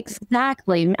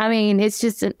 Exactly. I mean,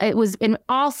 it was an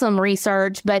awesome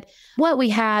research, but what we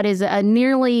had is a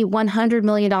nearly $100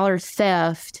 million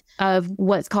theft of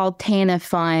what's called TANF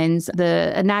funds.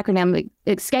 An acronym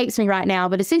escapes me right now,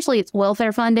 but essentially it's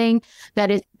welfare funding that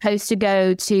is supposed to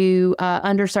go to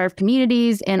underserved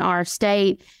communities in our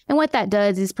state. And what that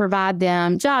does is provide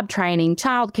them job training,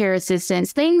 childcare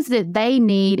assistance, things that they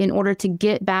need in order to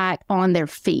get back on their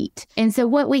feet. And so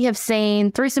what we have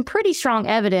seen through some pretty strong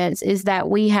evidence is that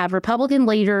we have Republican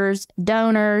leaders,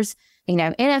 donors,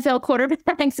 NFL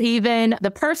quarterbacks, even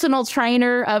the personal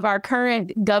trainer of our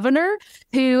current governor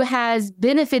who has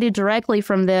benefited directly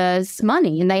from this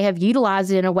money. And they have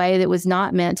utilized it in a way that was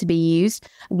not meant to be used.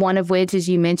 One of which, as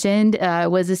you mentioned,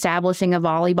 was establishing a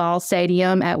volleyball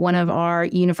stadium at one of our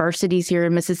universities here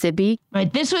in Mississippi.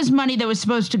 Right. This was money that was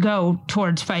supposed to go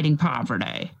towards fighting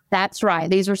poverty. That's right.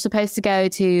 These were supposed to go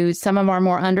to some of our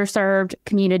more underserved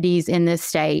communities in this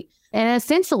state. And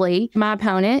essentially, my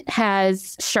opponent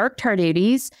has shirked her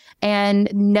duties and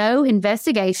no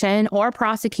investigation or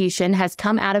prosecution has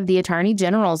come out of the Attorney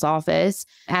General's office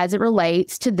as it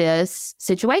relates to this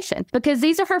situation. Because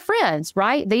these are her friends,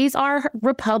 right? These are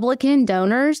Republican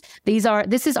donors.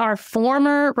 This is our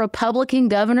former Republican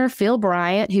governor, Phil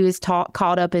Bryant, who is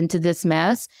caught up into this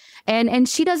mess. And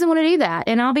she doesn't want to do that.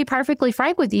 And I'll be perfectly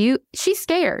frank with you. She's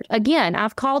scared. Again,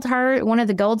 I've called her one of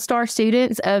the Gold Star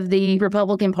students of the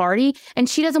Republican Party, and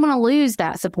she doesn't want to lose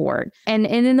that support. And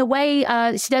in the way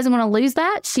she doesn't want to lose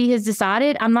that, she has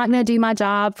decided, I'm not going to do my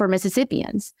job for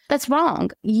Mississippians. That's wrong.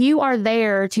 You are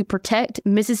there to protect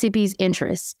Mississippi's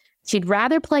interests. She'd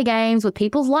rather play games with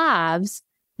people's lives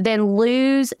than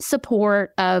lose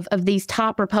support of these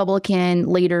top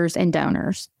Republican leaders and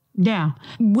donors. Yeah.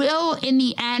 Will, in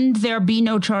the end, there be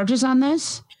no charges on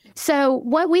this? So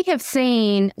what we have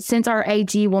seen since our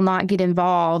AG will not get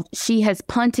involved, she has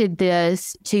punted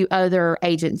this to other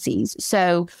agencies.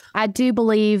 So I do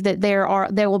believe that there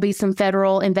will be some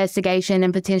federal investigation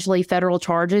and potentially federal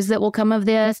charges that will come of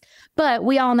this. But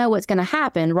we all know what's going to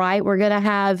happen, right? We're going to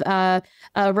have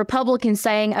Republicans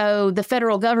saying, oh, the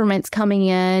federal government's coming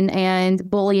in and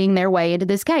bullying their way into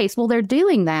this case. Well, they're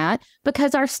doing that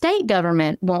because our state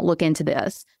government won't look into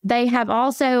this. They have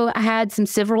also had some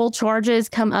civil charges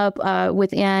come up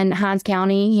within Hinds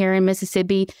County here in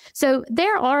Mississippi. So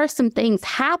there are some things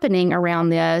happening around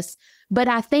this. But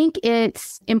I think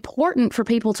it's important for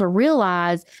people to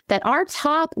realize that our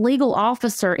top legal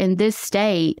officer in this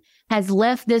state has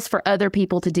left this for other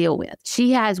people to deal with.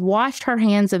 She has washed her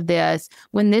hands of this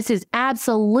when this is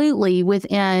absolutely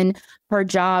within her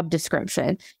job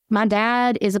description. My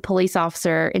dad is a police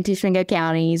officer in Tishomingo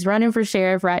County. He's running for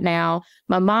sheriff right now.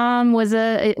 My mom was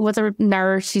a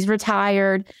nurse. She's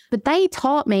retired. But they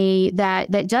taught me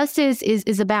that justice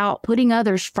is about putting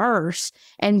others first.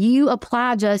 And you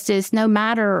apply justice no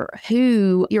matter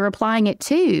who you're applying it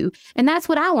to. And that's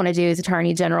what I want to do as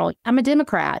Attorney General. I'm a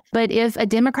Democrat. But if a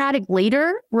Democratic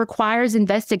leader requires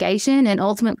investigation and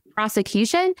ultimate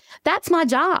prosecution, that's my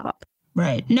job.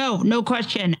 Right. No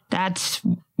question. That's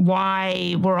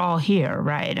why we're all here,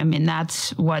 right? I mean,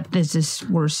 that's what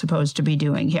we're supposed to be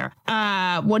doing here.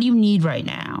 What do you need right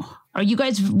now? Are you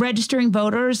guys registering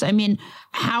voters? I mean,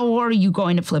 how are you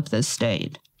going to flip this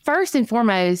state? First and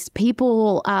foremost,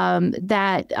 people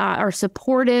that are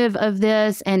supportive of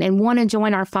this and want to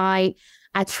join our fight,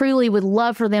 I truly would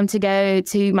love for them to go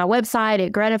to my website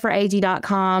at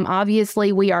gretaforag.com.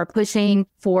 Obviously, we are pushing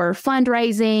for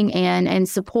fundraising and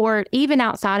support even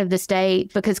outside of the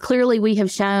state, because clearly we have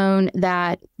shown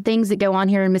that things that go on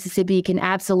here in Mississippi can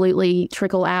absolutely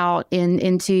trickle out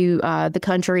into the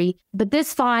country. But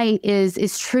this fight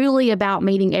is truly about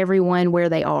meeting everyone where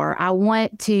they are. I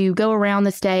want to go around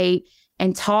the state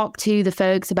and talk to the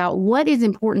folks about what is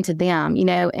important to them,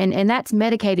 and that's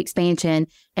Medicaid expansion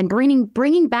and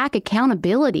bringing back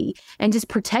accountability and just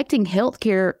protecting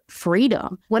healthcare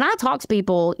freedom. When I talk to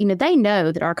people, they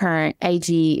know that our current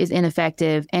AG is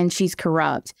ineffective and she's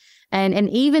corrupt. And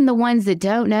even the ones that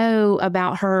don't know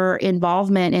about her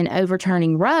involvement in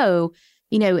overturning Roe,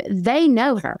 they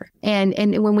know her. And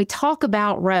when we talk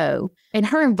about Roe and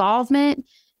her involvement,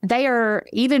 they are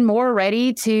even more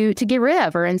ready to get rid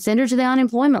of her and send her to the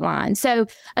unemployment line. So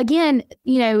again,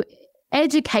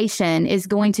 education is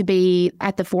going to be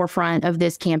at the forefront of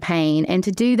this campaign. And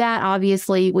to do that,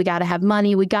 obviously, we got to have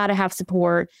money. We got to have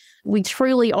support. We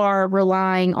truly are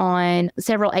relying on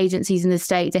several agencies in the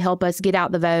state to help us get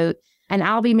out the vote. And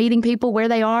I'll be meeting people where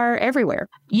they are everywhere.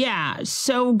 Yeah,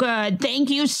 so good. Thank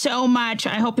you so much.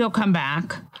 I hope you'll come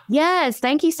back. Yes,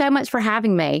 thank you so much for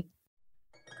having me.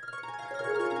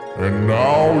 And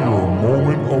now your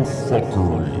moment of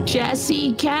fuckery.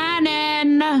 Jesse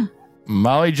Cannon.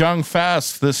 Molly Jong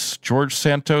Fast, this George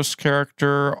Santos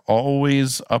character,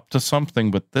 always up to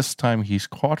something, but this time he's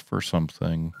caught for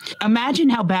something. Imagine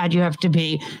how bad you have to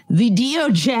be. The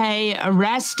DOJ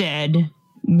arrested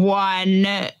one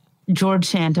George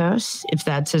Santos, if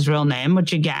that's his real name,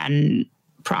 which again,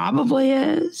 probably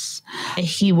is.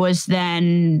 He was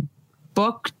then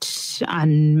booked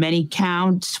on many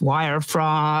counts, wire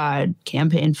fraud,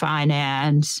 campaign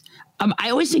finance. I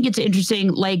always think it's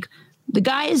interesting, the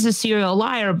guy is a serial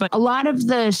liar, but a lot of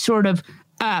the sort of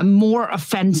more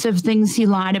offensive things he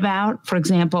lied about, for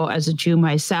example, as a Jew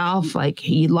myself,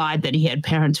 he lied that he had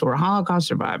parents who were Holocaust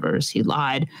survivors. He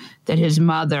lied that his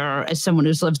mother, as someone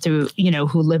who's lived through,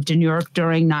 who lived in New York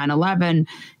during 9/11,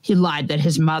 he lied that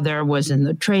his mother was in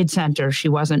the Trade Center. She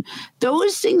wasn't.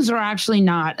 Those things are actually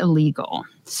not illegal.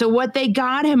 So what they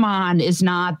got him on is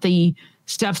not the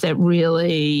stuff that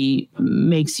really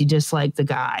makes you dislike the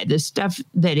guy. The stuff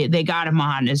that they got him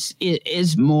on is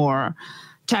more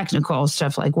technical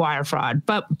stuff like wire fraud.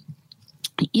 But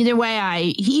either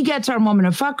way, he gets our moment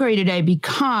of fuckery today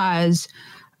because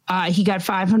he got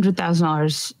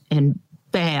 $500,000 in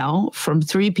bail from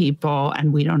 3 people,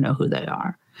 and we don't know who they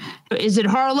are. Is it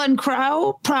Harlan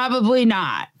Crow? Probably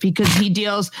not, because he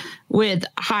deals with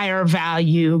higher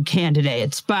value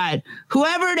candidates. But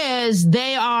whoever it is,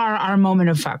 they are our moment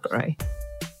of fuckery.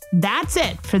 That's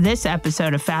it for this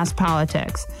episode of Fast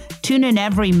Politics. Tune in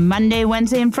every Monday,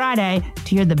 Wednesday, and Friday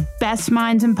to hear the best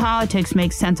minds in politics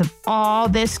make sense of all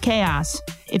this chaos.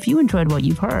 If you enjoyed what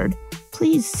you've heard,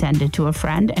 please send it to a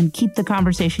friend and keep the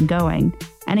conversation going.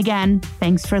 And again,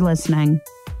 thanks for listening.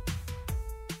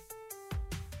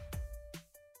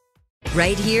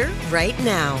 Right here, right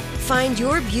now. Find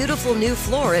your beautiful new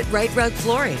floor at Right Rug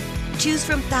Flooring. Choose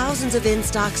from thousands of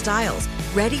in-stock styles,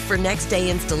 ready for next day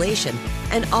installation,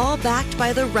 and all backed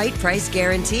by the right price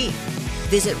guarantee.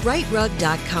 Visit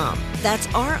rightrug.com. That's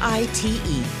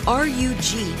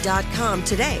RITERUG.com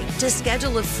today to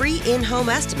schedule a free in-home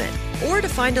estimate or to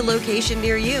find a location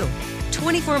near you.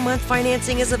 24-month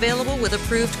financing is available with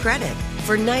approved credit.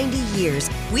 For 90 years,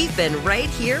 we've been right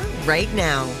here, right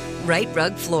now. Right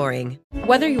Rug Flooring.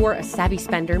 Whether you're a savvy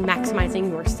spender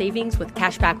maximizing your savings with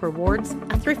cashback rewards,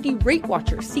 a thrifty rate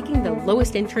watcher seeking the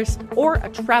lowest interest, or a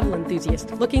travel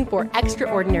enthusiast looking for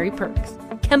extraordinary perks,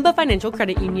 Kemp Financial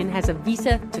Credit Union has a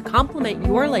visa to complement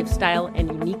your lifestyle and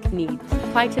unique needs.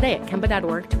 Apply today at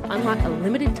Kemba.org to unlock a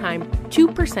limited time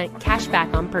 2% cash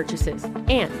back on purchases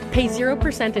and pay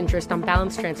 0% interest on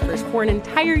balance transfers for an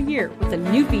entire year with a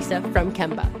new visa from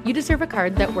Kemba. You deserve a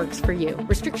card that works for you.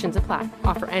 Restrictions apply.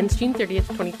 Offer ends June 30th,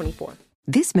 2024.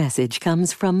 This message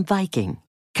comes from Viking,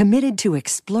 committed to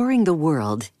exploring the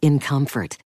world in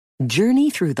comfort. Journey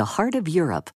through the heart of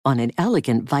Europe on an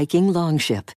elegant Viking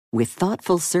longship with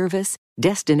thoughtful service,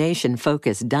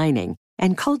 destination-focused dining,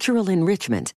 and cultural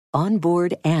enrichment on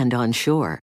board and on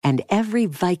shore. And every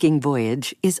Viking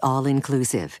voyage is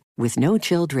all-inclusive, with no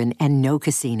children and no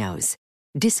casinos.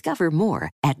 Discover more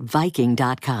at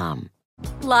Viking.com.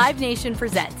 Live Nation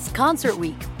presents Concert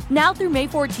Week. Now through May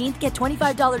 14th, get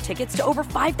 $25 tickets to over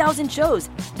 5,000 shows.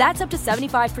 That's up to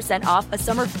 75% off a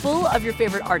summer full of your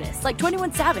favorite artists like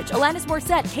 21 Savage, Alanis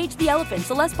Morissette, Cage the Elephant,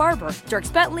 Celeste Barber,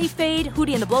 Dierks Bentley, Fade,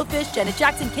 Hootie and the Blowfish, Janet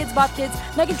Jackson, Kids Bop Kids,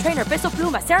 Meghan Trainor, Peso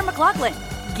Pluma, Sarah McLachlan.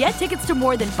 Get tickets to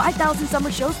more than 5,000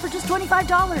 summer shows for just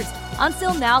 $25. On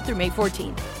sale now through May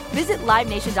 14th. Visit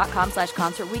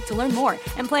livenation.com/concertweek to learn more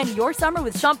and plan your summer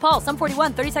with Sean Paul, Sum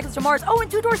 41, 30 Seconds to Mars,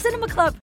 and Two Door Cinema Club.